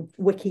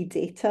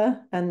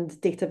Wikidata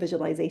and data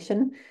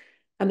visualization.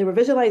 And they were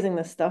visualizing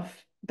this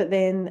stuff, but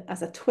then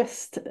as a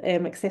twist,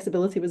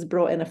 accessibility was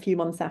brought in a few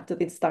months after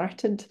they'd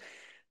started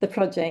the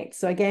project.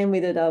 So again,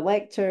 we did a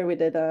lecture,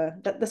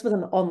 this was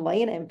an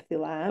online empathy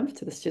lab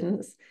to the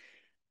students.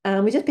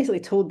 And we just basically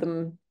told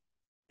them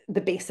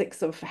the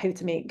basics of how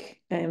to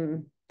make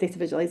data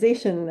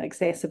visualization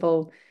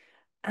accessible.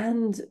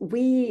 And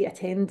we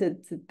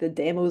attended the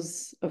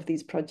demos of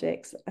these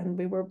projects, and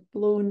we were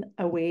blown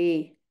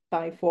away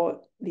by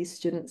what these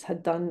students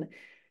had done.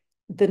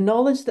 The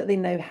knowledge that they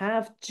now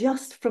have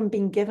just from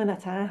being given a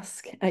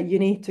task at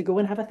uni to go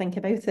and have a think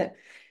about it,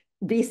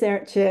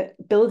 research it,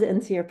 build it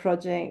into your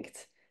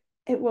project.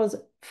 It was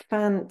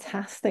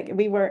fantastic.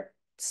 We were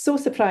so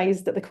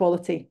surprised at the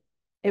quality.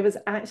 It was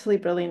actually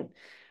brilliant.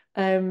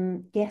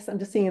 Yes, I'm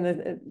just seeing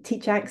the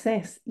Teach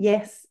Access.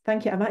 Yes,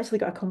 thank you. I've actually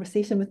got a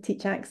conversation with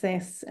Teach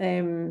Access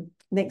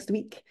next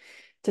week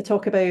to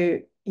talk about,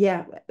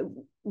 yeah,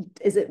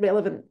 is it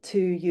relevant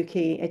to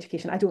UK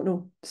education? I don't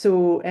know.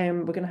 So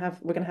we're gonna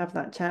have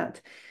that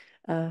chat.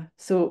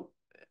 So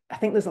I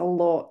think there's a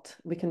lot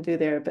we can do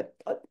there, but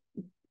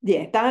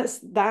yeah,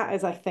 that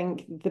is I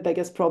think the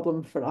biggest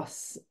problem for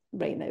us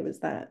right now is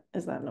that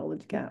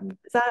knowledge gap.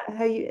 Is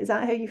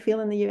that how you feel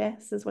in the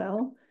US as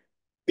well?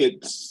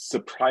 It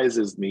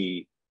surprises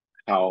me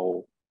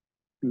how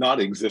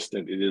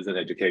non-existent it is in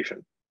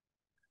education.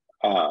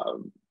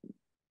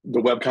 The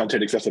Web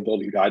Content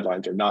Accessibility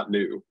Guidelines are not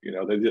new. You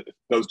know,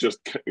 those just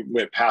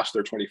went past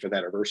their 25th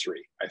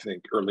anniversary, I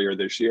think, earlier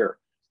this year.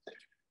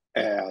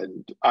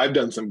 And I've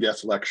done some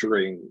guest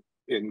lecturing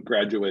in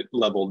graduate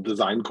level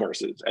design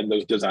courses, and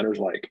those designers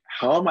are like,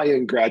 how am I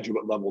in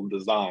graduate level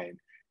design?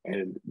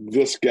 And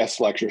this guest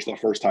lecture is the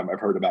first time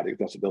I've heard about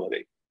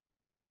accessibility.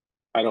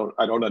 I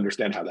don't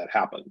understand how that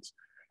happens.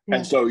 Yeah.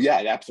 And so, yeah,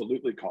 it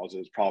absolutely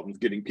causes problems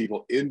getting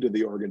people into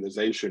the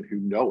organization who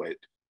know it.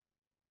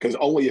 Because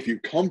only if you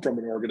come from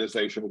an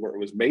organization where it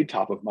was made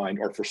top of mind,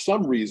 or for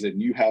some reason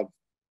you have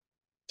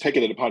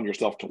taken it upon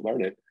yourself to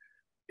learn it,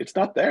 it's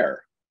not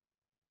there.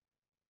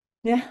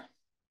 Yeah.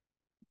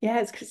 Yeah,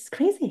 it's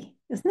crazy,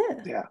 isn't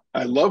it? Yeah,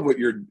 I love what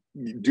you're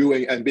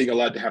doing and being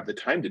allowed to have the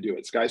time to do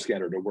at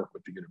Skyscanner to work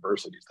with the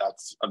universities.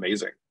 That's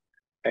amazing.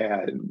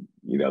 And,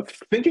 you know,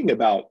 thinking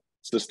about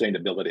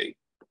sustainability,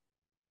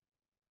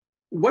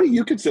 what do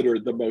you consider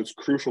the most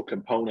crucial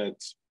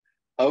components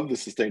of the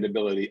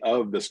sustainability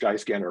of the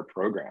Skyscanner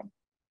program?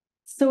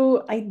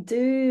 So I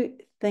do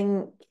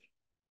think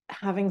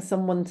having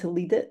someone to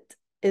lead it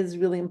is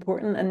really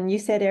important. And you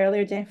said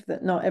earlier, Jeff,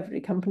 that not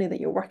every company that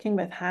you're working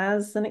with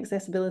has an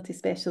accessibility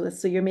specialist.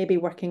 So you're maybe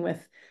working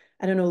with,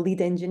 I don't know,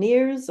 lead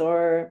engineers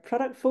or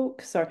product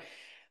folks, or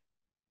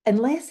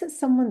unless it's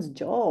someone's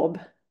job,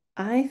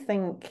 I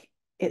think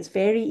it's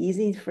very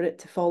easy for it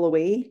to fall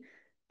away.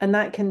 And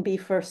that can be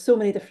for so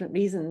many different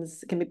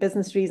reasons. It can be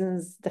business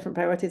reasons, different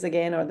priorities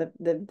again, or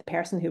the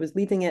person who was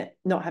leading it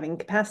not having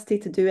capacity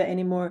to do it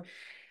anymore.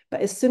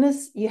 But as soon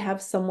as you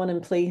have someone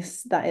in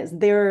place that is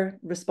their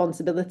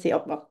responsibility,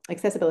 well,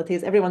 accessibility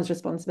is everyone's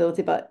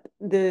responsibility, but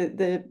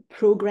the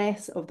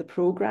progress of the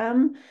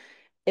program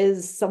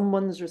is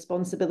someone's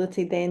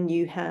responsibility, then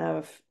you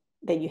have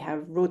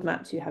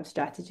roadmaps, you have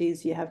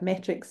strategies, you have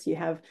metrics, you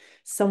have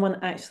someone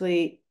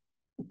actually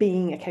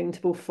being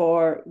accountable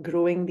for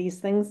growing these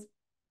things.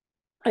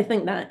 I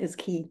think that is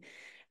key.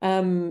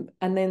 And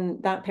then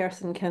that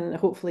person can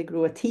hopefully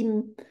grow a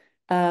team.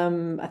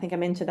 I think I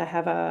mentioned I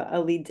have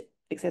a lead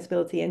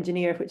accessibility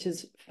engineer, which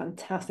is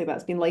fantastic.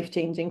 That's been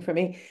life-changing for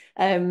me.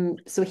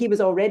 So he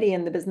was already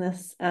in the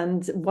business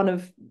and one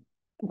of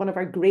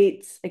our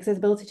great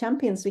accessibility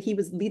champions. So he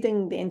was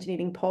leading the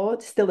engineering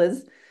pod, still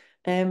is,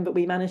 but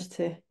we managed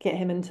to get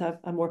him into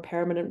a more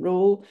permanent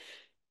role.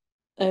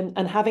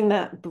 And having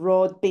that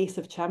broad base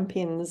of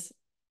champions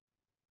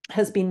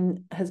has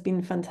been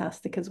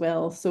fantastic as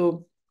well.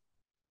 So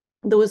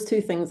those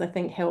two things I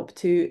think help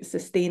to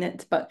sustain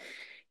it. But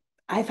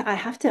I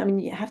have to, I mean,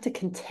 you have to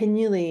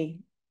continually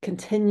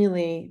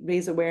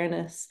raise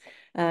awareness.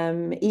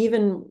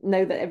 Even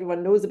now that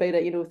everyone knows about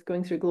it,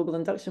 going through global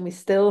induction, we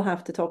still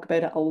have to talk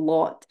about it a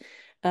lot.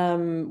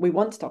 We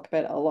want to talk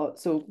about it a lot.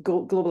 So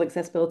Global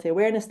Accessibility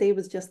Awareness Day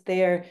was just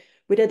there.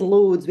 We did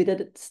loads. We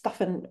did stuff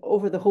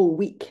over the whole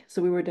week.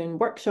 So we were doing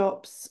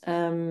workshops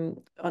on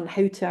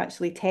how to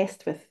actually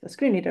test with a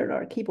screen reader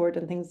or a keyboard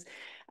and things.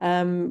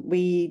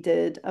 We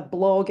did a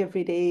blog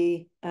every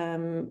day.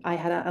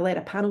 I led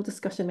a panel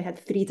discussion. We had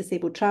 3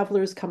 disabled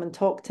travelers come and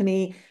talk to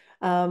me.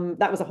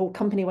 That was a whole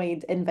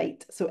company-wide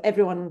invite, so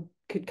everyone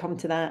could come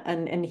to that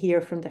and hear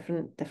from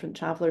different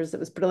travelers. It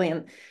was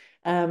brilliant.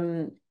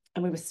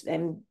 And we was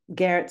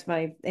Gert,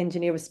 my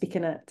engineer, was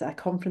speaking at a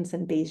conference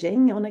in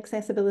Beijing on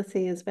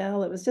accessibility as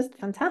well. It was just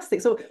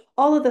fantastic. So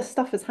all of this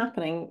stuff is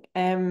happening.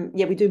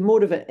 Yeah, we do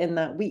more of it in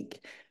that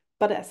week,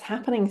 but it's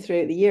happening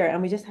throughout the year,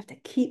 and we just have to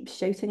keep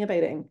shouting about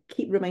it and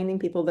keep reminding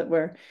people that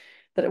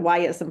why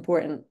it's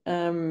important.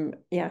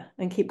 Yeah,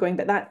 and keep going.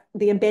 But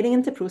the embedding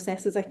into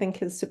processes, I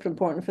think, is super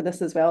important for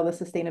this as well, the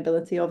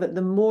sustainability of it.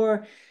 The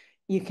more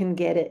you can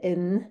get it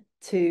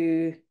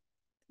into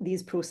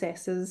these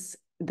processes,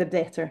 the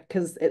better,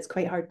 because it's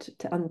quite hard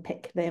to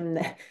unpick them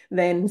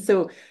then.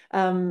 So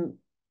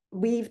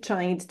we've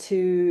tried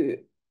to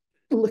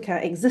look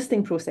at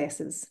existing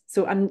processes.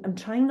 So I'm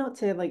trying not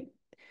to like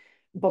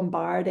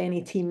bombard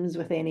any teams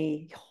with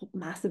any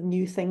massive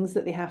new things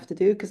that they have to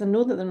do, because I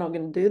know that they're not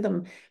going to do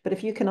them. But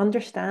if you can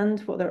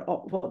understand what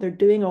they're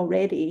doing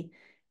already,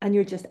 and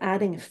you're just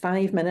adding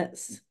 5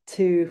 minutes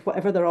to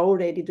whatever they're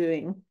already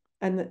doing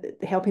and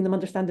helping them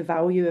understand the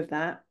value of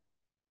that,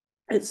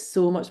 it's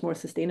so much more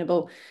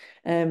sustainable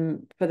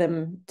for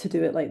them to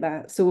do it like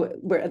that. So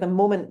at the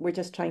moment, we're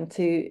just trying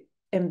to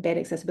embed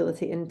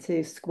accessibility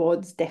into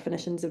squads'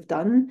 definitions of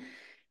done.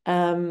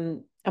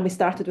 And we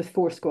started with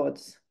 4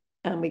 squads,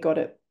 and we got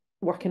it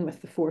working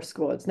with the 4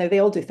 squads. Now, they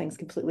all do things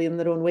completely in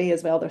their own way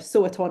as well. They're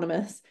so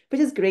autonomous,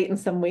 which is great in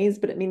some ways,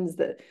 but it means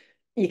that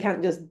you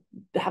can't just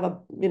have a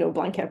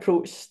blanket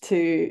approach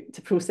to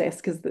process,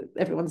 because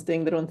everyone's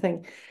doing their own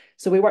thing.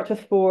 So we worked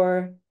with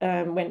 4,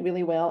 went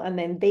really well, and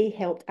then they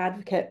helped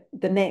advocate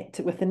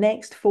with the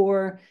next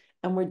 4,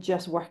 and we're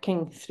just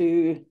working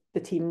through the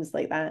teams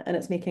like that, and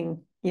it's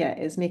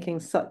making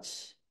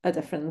such a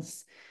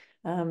difference.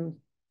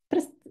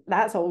 But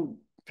that's all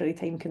pretty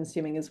time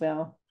consuming as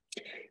well.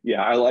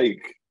 Yeah, I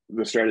like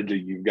the strategy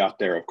you've got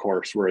there, of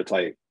course, where it's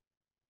like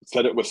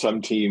set it with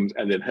some teams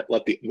and then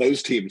let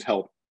those teams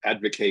help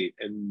advocate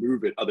and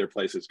move it other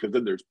places, because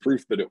then there's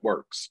proof that it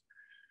works.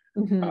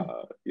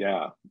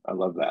 Yeah, I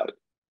love that.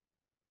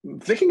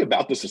 Thinking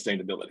about the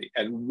sustainability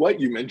and what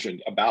you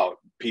mentioned about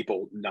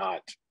people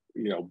not,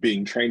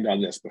 being trained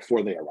on this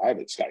before they arrive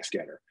at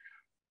Skyscanner,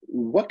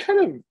 what kind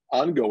of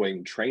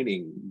ongoing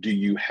training do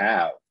you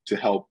have to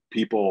help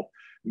people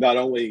not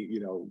only,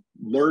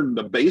 learn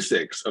the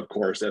basics, of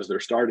course, as they're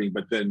starting,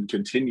 but then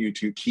continue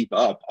to keep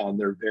up on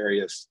their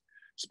various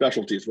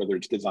specialties, whether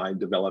it's design,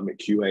 development,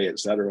 QA, et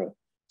cetera,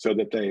 so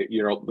that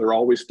they're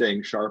always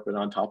staying sharp and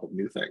on top of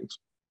new things?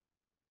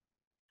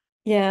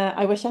 Yeah,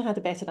 I wish I had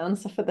a better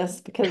answer for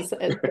this, because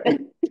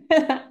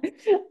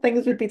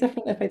things would be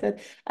different if I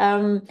did.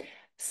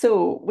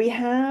 So we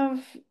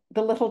have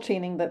the little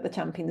training that the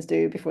champions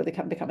do before they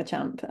can become a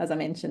champ, as I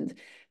mentioned.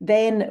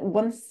 Then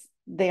once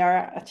they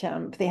are a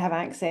champ, they have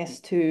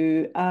access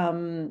to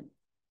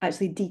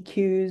actually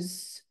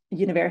DQ's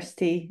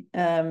university,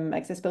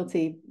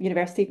 accessibility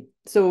university.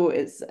 So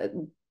it's a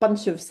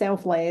bunch of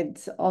self-led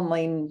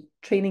online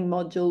training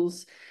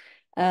modules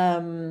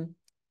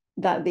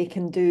that they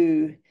can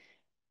do.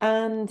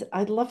 And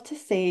I'd love to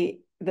say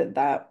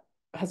that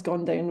has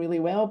gone down really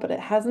well, but it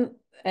hasn't.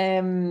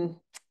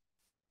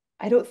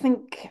 I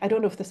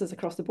don't know if this is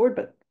across the board,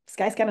 but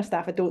Skyscanner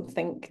staff, I don't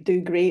think,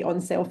 do great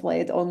on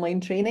self-led online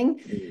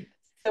training.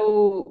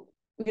 So,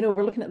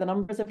 we're looking at the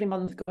numbers every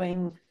month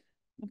going,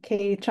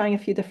 okay, trying a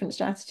few different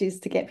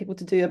strategies to get people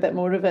to do a bit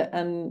more of it.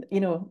 And,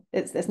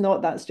 it's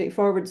not that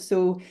straightforward.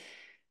 So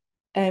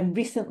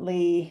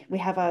recently we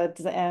have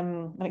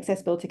an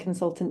accessibility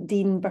consultant,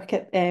 Dean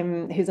Burkett,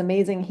 who's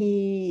amazing.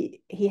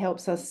 He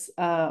helps us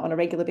on a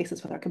regular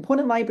basis with our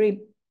component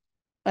library.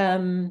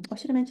 I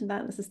should have mentioned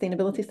that in the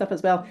sustainability stuff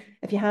as well.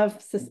 If you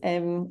have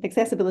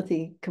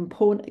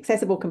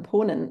accessible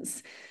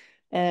components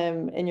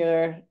in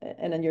your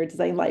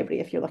design library,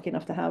 if you're lucky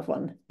enough to have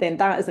one, then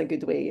that is a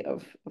good way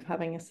of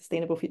having a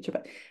sustainable future.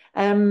 But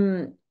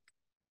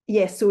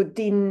Yes, so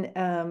Dean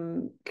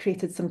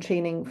created some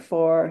training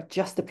for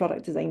just the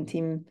product design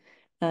team,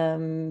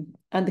 and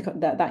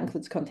that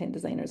includes content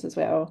designers as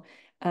well.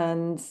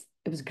 And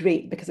it was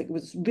great because it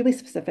was really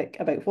specific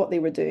about what they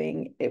were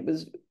doing. It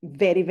was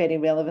very, very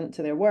relevant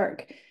to their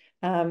work.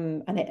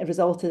 And it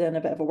resulted in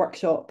a bit of a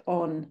workshop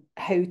on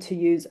how to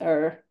use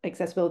our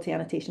accessibility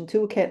annotation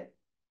toolkit.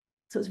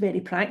 So it's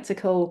very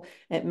practical.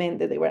 It meant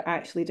that they were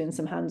actually doing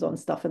some hands-on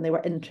stuff and they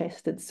were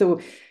interested.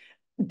 So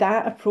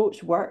that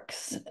approach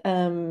works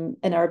in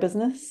our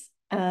business.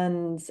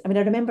 And I mean,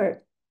 I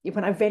remember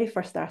when I very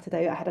first started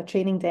out, I had a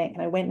training deck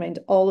and I went around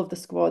all of the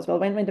squads. Well, I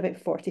went around about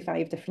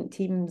 45 different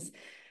teams.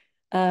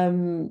 I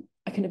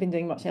couldn't have been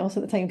doing much else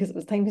at the time because it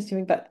was time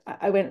consuming, but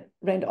I went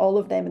around all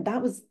of them, and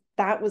that was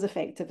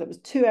effective. It was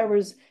 2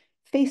 hours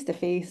face to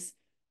face,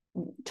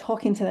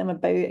 talking to them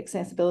about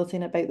accessibility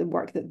and about the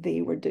work that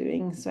they were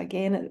doing. So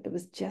again, it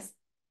was just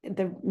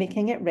they're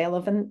making it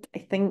relevant, I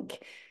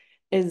think,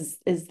 is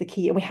the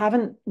key. And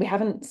we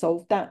haven't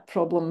solved that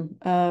problem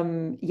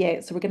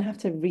yet. So we're going to have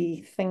to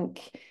rethink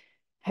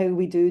how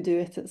we do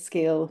it at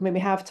scale. I mean, we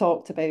have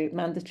talked about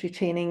mandatory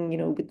training,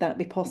 would that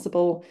be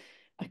possible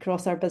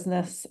across our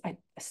business? I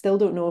still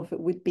don't know if it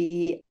would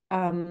be.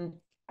 Again,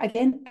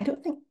 I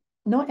don't think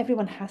not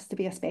everyone has to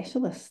be a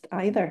specialist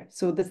either.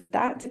 So there's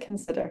that to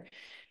consider.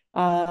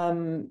 We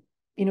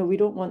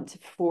don't want to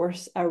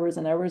force hours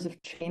and hours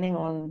of training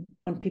on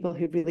people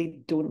who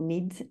really don't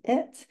need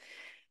it.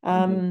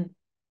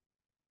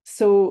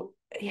 So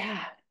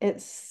yeah,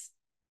 it's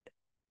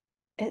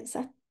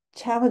a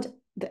challenge.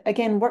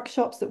 Again,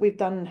 workshops that we've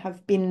done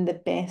have been the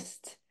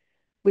best.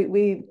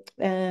 We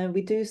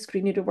do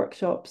screen reader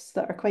workshops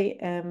that are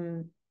quite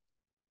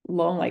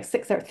long, like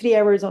 3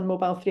 hours on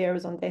mobile, 3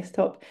 hours on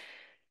desktop,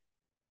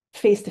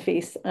 face to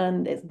face,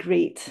 and it's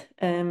great.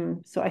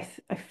 So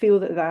I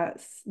feel that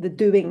that's the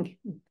doing,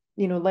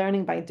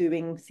 learning by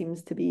doing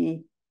seems to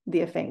be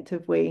the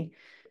effective way.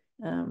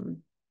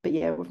 But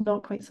yeah, we've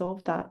not quite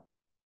solved that.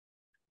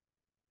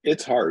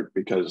 It's hard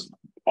because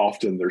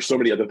often there's so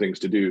many other things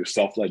to do.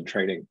 Self-led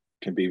training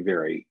can be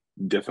very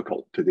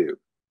difficult to do.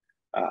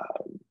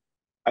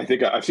 I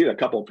think I've seen a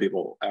couple of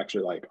people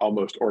actually like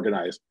almost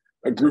organize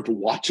a group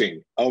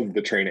watching of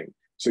the training.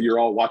 So you're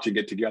all watching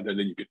it together and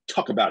then you can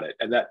talk about it.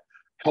 And that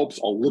helps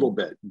a little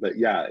bit, but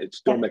yeah, it's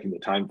still making the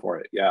time for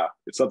it. Yeah,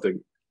 it's a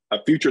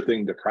future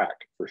thing to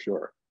crack for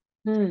sure.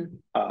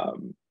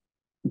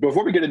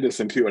 Before we get into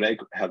some Q&A,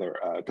 Heather,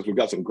 because we've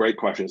got some great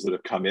questions that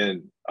have come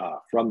in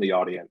from the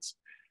audience.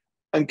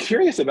 I'm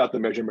curious about the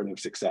measurement of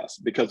success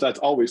because that's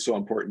always so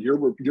important.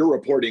 You're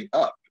reporting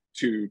up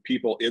to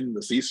people in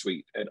the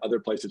C-suite and other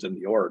places in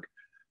the org.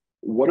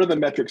 What are the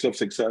metrics of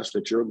success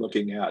that you're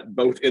looking at,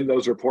 both in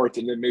those reports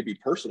and then maybe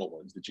personal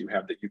ones that you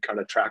have that you kind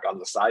of track on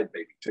the side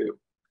maybe too?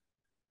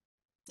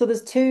 So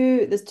there's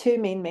two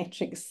main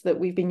metrics that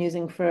we've been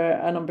using for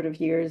a number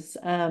of years.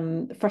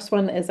 The first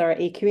one is our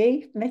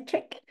AQA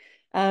metric.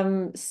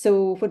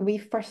 So when we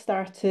first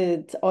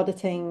started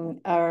auditing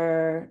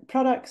our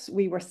products,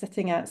 we were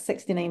sitting at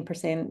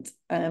 69%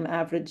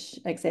 average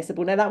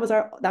accessible. Now that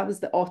was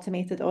the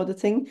automated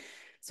auditing.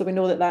 So we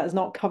know that is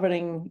not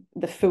covering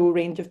the full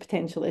range of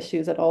potential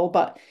issues at all,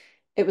 but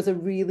it was a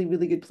really,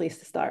 really good place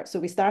to start. So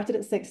we started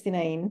at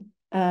 69,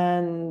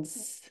 and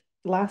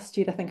last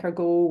year, I think our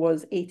goal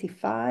was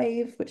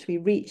 85, which we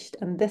reached.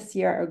 And this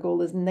year, our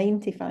goal is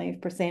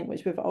 95%,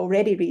 which we've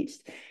already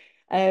reached.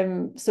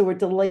 So we're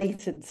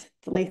delighted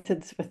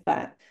with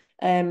that.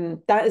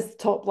 That is the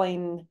top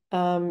line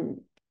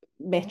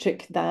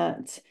metric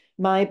that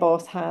my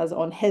boss has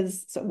on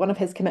one of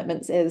his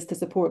commitments is to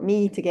support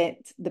me to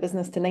get the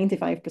business to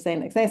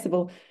 95%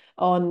 accessible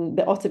on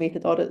the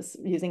automated audits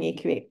using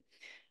AQA.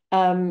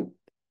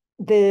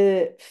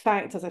 The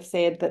fact, as I've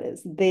said, that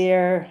it's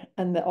there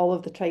and that all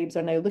of the tribes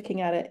are now looking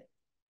at it.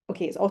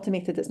 Okay, it's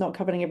automated, it's not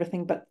covering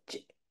everything, but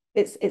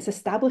it's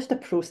established a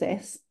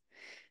process.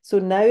 So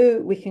now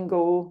we can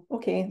go,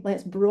 okay,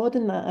 let's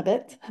broaden that a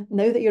bit.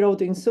 Now that you're all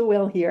doing so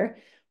well here,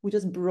 we'll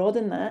just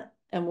broaden that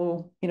and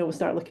we'll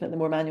start looking at the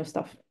more manual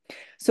stuff.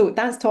 So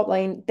that's top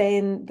line.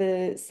 Then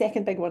the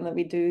second big one that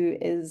we do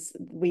is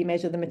we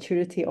measure the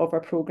maturity of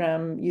our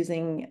program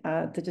using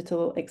a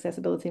digital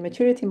accessibility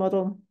maturity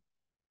model.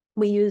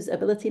 We use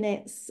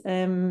UsableNet-don't's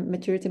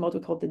maturity model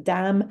called the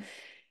DAM.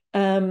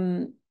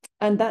 And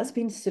that's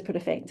been super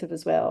effective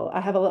as well.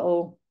 I have a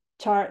little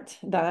chart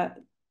that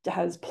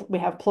we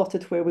have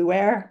plotted where we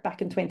were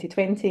back in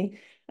 2020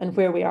 and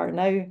where we are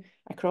now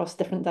across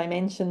different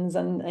dimensions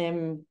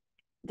and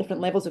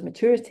different levels of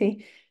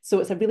maturity. So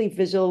it's a really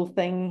visual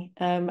thing.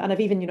 And I've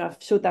even,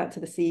 I've showed that to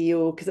the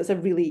CEO because it's a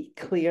really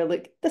clear,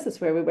 look, this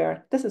is where we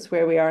were, this is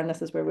where we are, and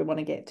this is where we want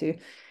to get to.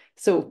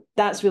 So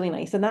that's really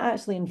nice. And that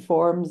actually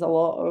informs a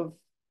lot of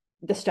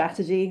the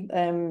strategy,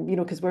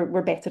 because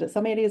we're better at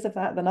some areas of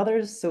that than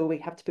others. So we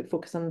have to put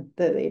focus on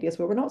the areas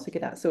where we're not so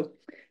good at. So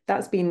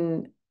that's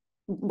been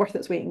worth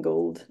its weight in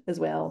gold as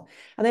well.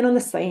 And then on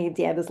the side,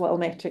 yeah, there's little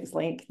metrics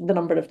like the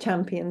number of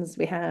champions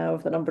we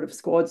have, the number of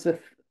squads with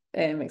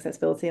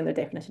accessibility and their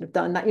definition of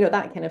done, that,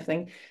 that kind of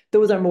thing.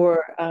 Those are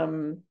more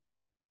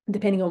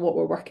depending on what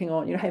we're working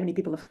on, how many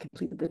people have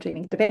completed the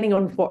training, depending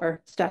on what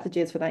our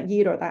strategy is for that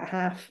year or that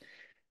half,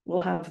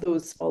 we'll have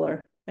those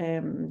smaller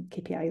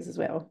KPIs as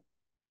well.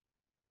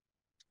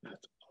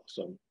 That's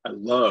awesome. I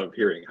love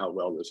hearing how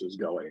well this is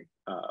going.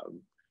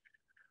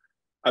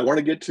 I want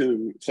to get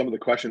to some of the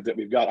questions that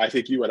we've got. I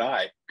think you and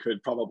I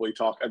could probably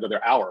talk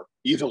another hour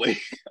easily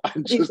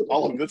on just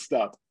all of this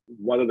stuff.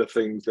 One of the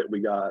things that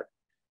we got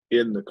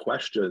in the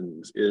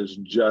questions is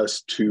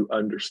just to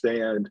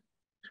understand,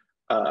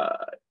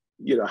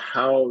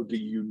 how do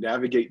you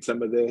navigate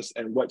some of this,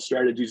 and what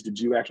strategies did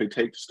you actually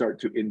take to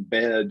start to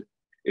embed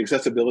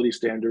accessibility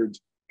standards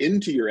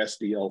into your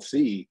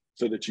SDLC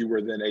so that you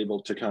were then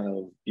able to kind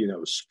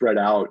of, spread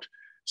out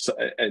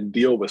and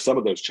deal with some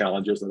of those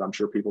challenges that I'm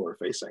sure people are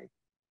facing?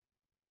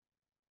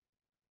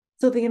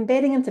 So the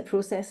embedding into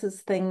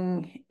processes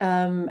thing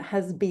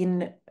has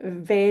been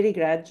very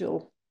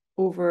gradual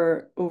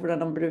over a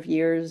number of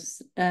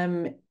years.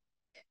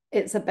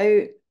 It's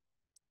about,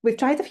 we've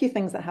tried a few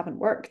things that haven't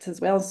worked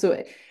as well.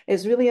 So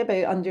it's really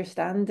about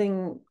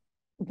understanding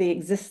the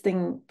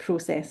existing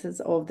processes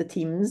of the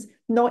teams.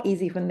 Not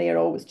easy when they are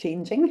always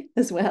changing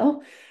as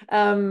well.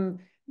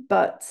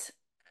 But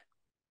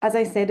as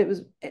I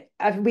said,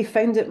 we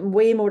found it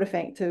way more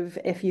effective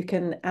if you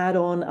can add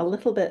on a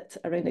little bit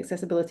around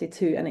accessibility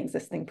to an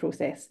existing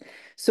process.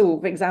 So,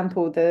 for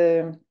example,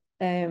 the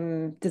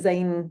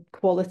design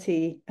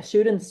quality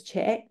assurance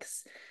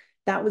checks,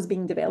 that was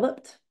being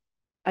developed.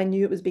 I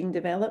knew it was being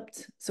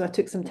developed, so I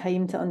took some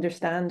time to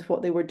understand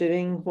what they were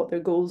doing, what their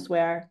goals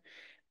were,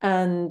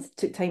 and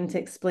took time to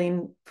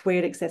explain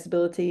where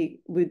accessibility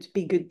would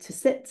be good to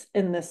sit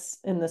in this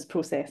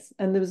process.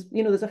 And there was,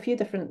 there's a few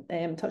different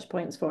touch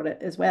points for it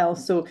as well.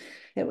 So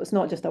it was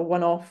not just a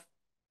one-off,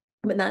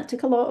 but that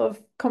took a lot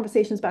of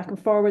conversations back and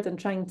forward and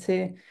trying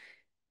to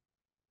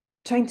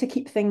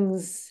keep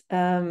things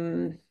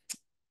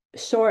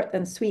short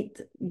and sweet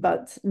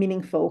but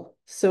meaningful.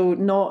 So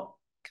not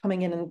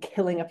coming in and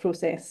killing a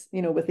process,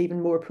 with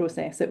even more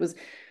process. It was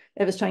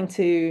trying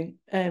to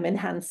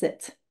enhance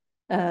it.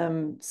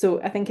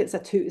 So I think it's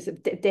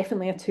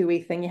definitely a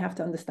two-way thing. You have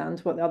to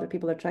understand what the other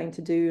people are trying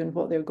to do and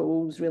what their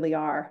goals really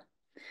are.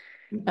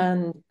 Mm-hmm.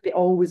 And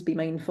always be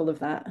mindful of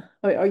that,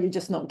 or you're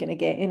just not going to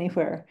get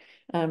anywhere.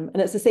 And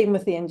it's the same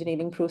with the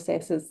engineering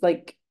processes.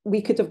 Like,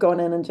 we could have gone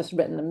in and just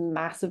written a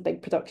massive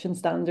big production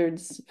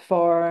standards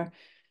for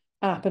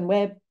app and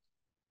web,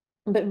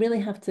 but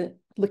really have to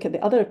look at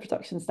the other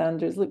production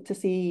standards, look to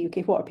see,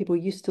 okay, what are people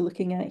used to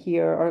looking at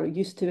here or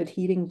used to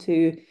adhering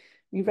to?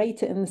 We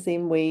write it in the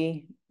same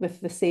way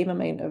with the same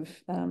amount of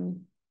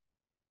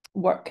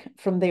work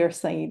from their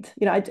side.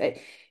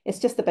 It's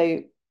just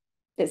about,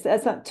 it's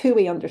that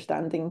two-way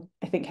understanding,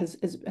 I think,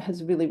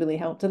 has really, really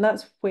helped. And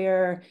that's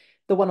where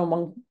the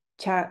one-on-one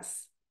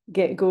chats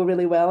go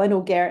really well. I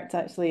know Gert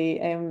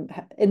actually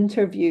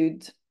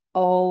interviewed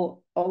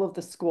all of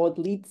the squad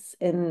leads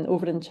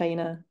over in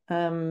China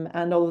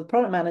and all of the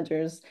product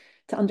managers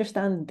to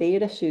understand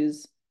their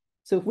issues.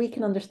 So if we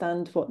can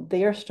understand what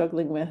they're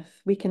struggling with,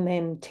 we can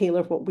then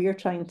tailor what we're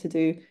trying to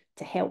do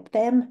to help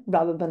them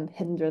rather than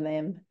hinder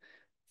them.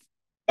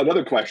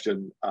 Another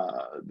question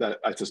that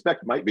I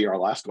suspect might be our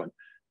last one,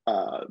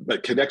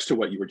 but connects to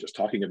what you were just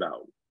talking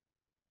about.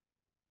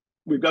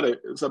 We've got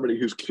somebody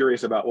who's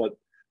curious about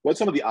what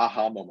some of the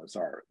aha moments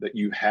are that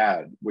you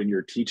had when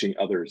you're teaching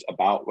others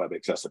about web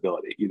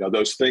accessibility.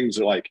 Those things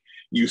are like,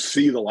 you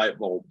see the light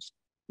bulbs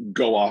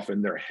go off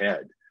in their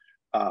head.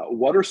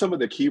 What are some of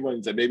the key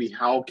ones, and maybe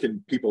how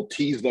can people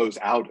tease those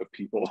out of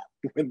people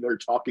when they're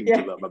talking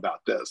to them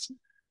about this?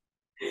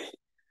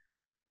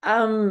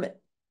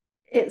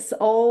 It's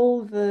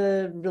all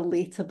the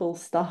relatable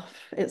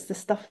stuff. It's the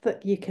stuff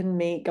that you can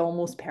make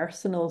almost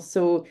personal.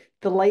 So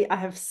I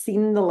have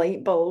seen the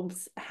light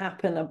bulbs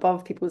happen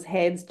above people's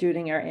heads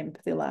during our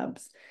empathy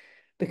labs,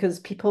 because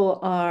people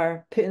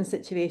are put in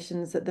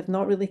situations that they've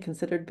not really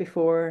considered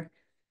before,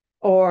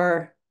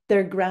 or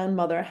their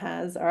grandmother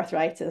has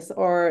arthritis,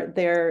 or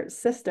their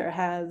sister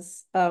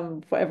has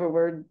whatever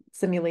we're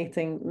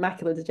simulating,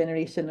 macular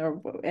degeneration or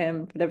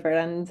whatever.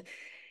 And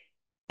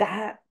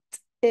that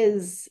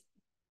is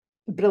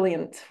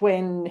brilliant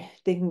when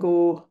they can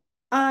go,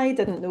 I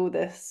didn't know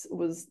this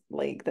was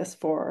like this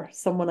for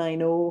someone I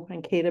know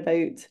and care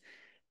about.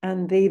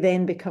 And they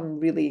then become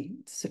really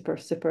super,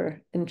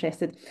 super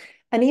interested.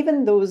 And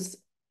even those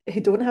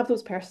who don't have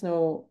those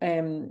personal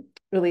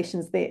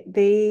relations,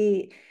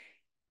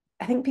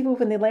 I think people,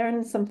 when they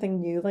learn something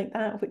new like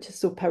that, which is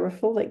so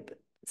powerful, like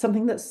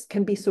something that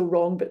can be so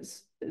wrong, but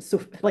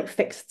so like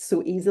fixed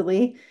so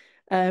easily,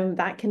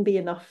 that can be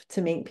enough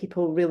to make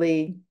people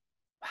really,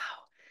 wow.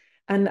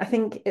 And I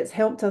think it's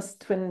helped us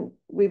when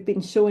we've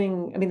been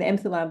showing, the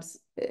empathy labs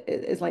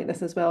is like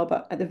this as well,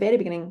 but at the very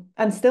beginning,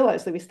 and still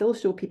actually, we still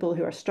show people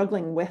who are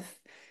struggling with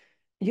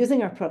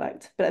using our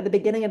product. But at the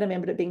beginning, I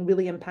remember it being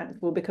really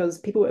impactful because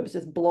people, it was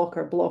just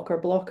blocker.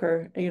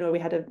 We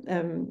had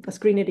a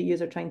screen reader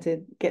user trying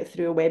to get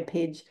through a web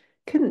page,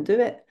 couldn't do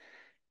it.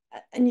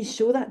 And you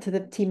show that to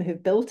the team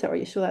who've built it, or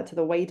you show that to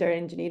the wider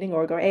engineering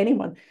org or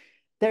anyone,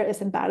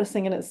 it's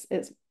embarrassing, and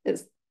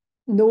it's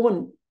no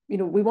one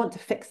we want to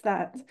fix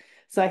that.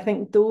 So I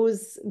think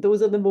those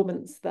are the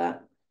moments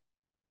that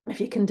if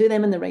you can do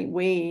them in the right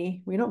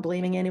way, we're not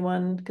blaming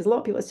anyone, because a lot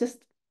of people, it's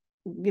just,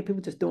 people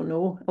just don't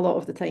know a lot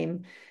of the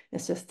time.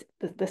 It's just,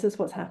 this is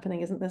what's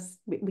happening, isn't this?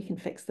 We can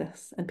fix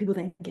this. And people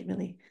then get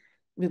really,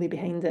 really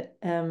behind it.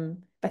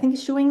 I think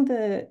showing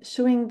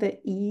the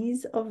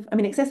ease of, I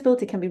mean,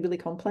 accessibility can be really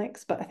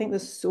complex, but I think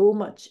there's so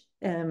much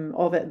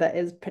of it that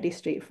is pretty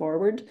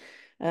straightforward.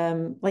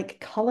 Like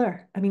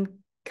color. I mean,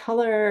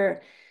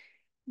 color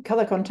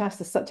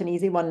contrast is such an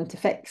easy one to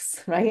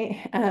fix,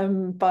 right?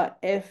 But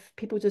if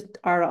people just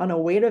are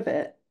unaware of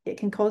it, it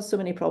can cause so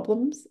many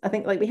problems. I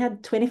think like we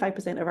had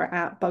 25% of our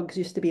app bugs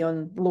used to be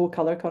on low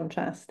color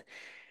contrast.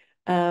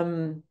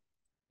 And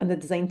the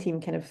design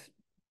team kind of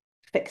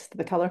fixed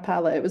the color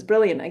palette. It was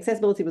brilliant.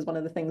 Accessibility was one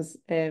of the things,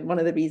 one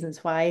of the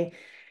reasons why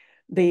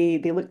they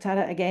looked at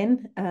it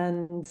again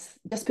and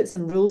just put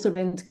some rules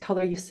around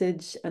color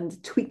usage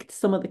and tweaked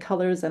some of the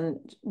colors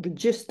and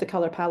reduced the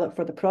color palette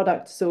for the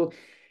product. So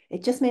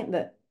it just meant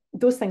that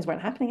those things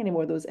weren't happening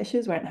anymore. Those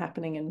issues weren't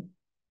happening. And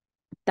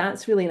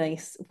that's really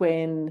nice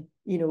when,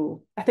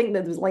 I think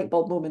that there was light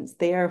bulb moments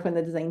there when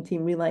the design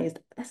team realized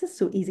this is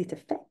so easy to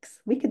fix.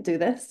 We could do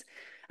this.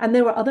 And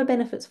there were other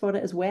benefits for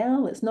it as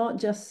well. It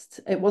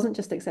wasn't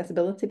just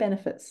accessibility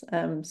benefits.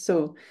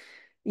 So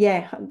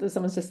yeah,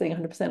 someone's just saying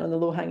 100% on the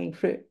low-hanging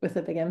fruit with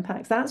the big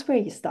impacts. That's where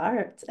you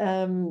start.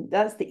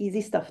 That's the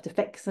easy stuff to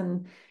fix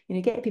and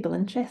get people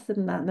interested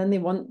in that. And then they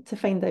want to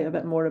find out a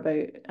bit more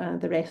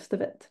about the rest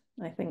of it,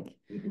 I think.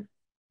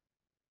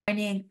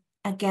 Joining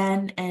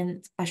again,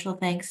 and special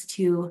thanks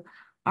to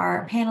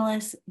our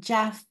panelists,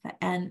 Jeff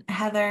and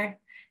Heather.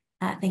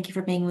 Thank you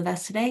for being with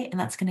us today. And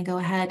that's going to go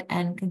ahead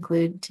and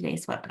conclude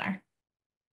today's webinar.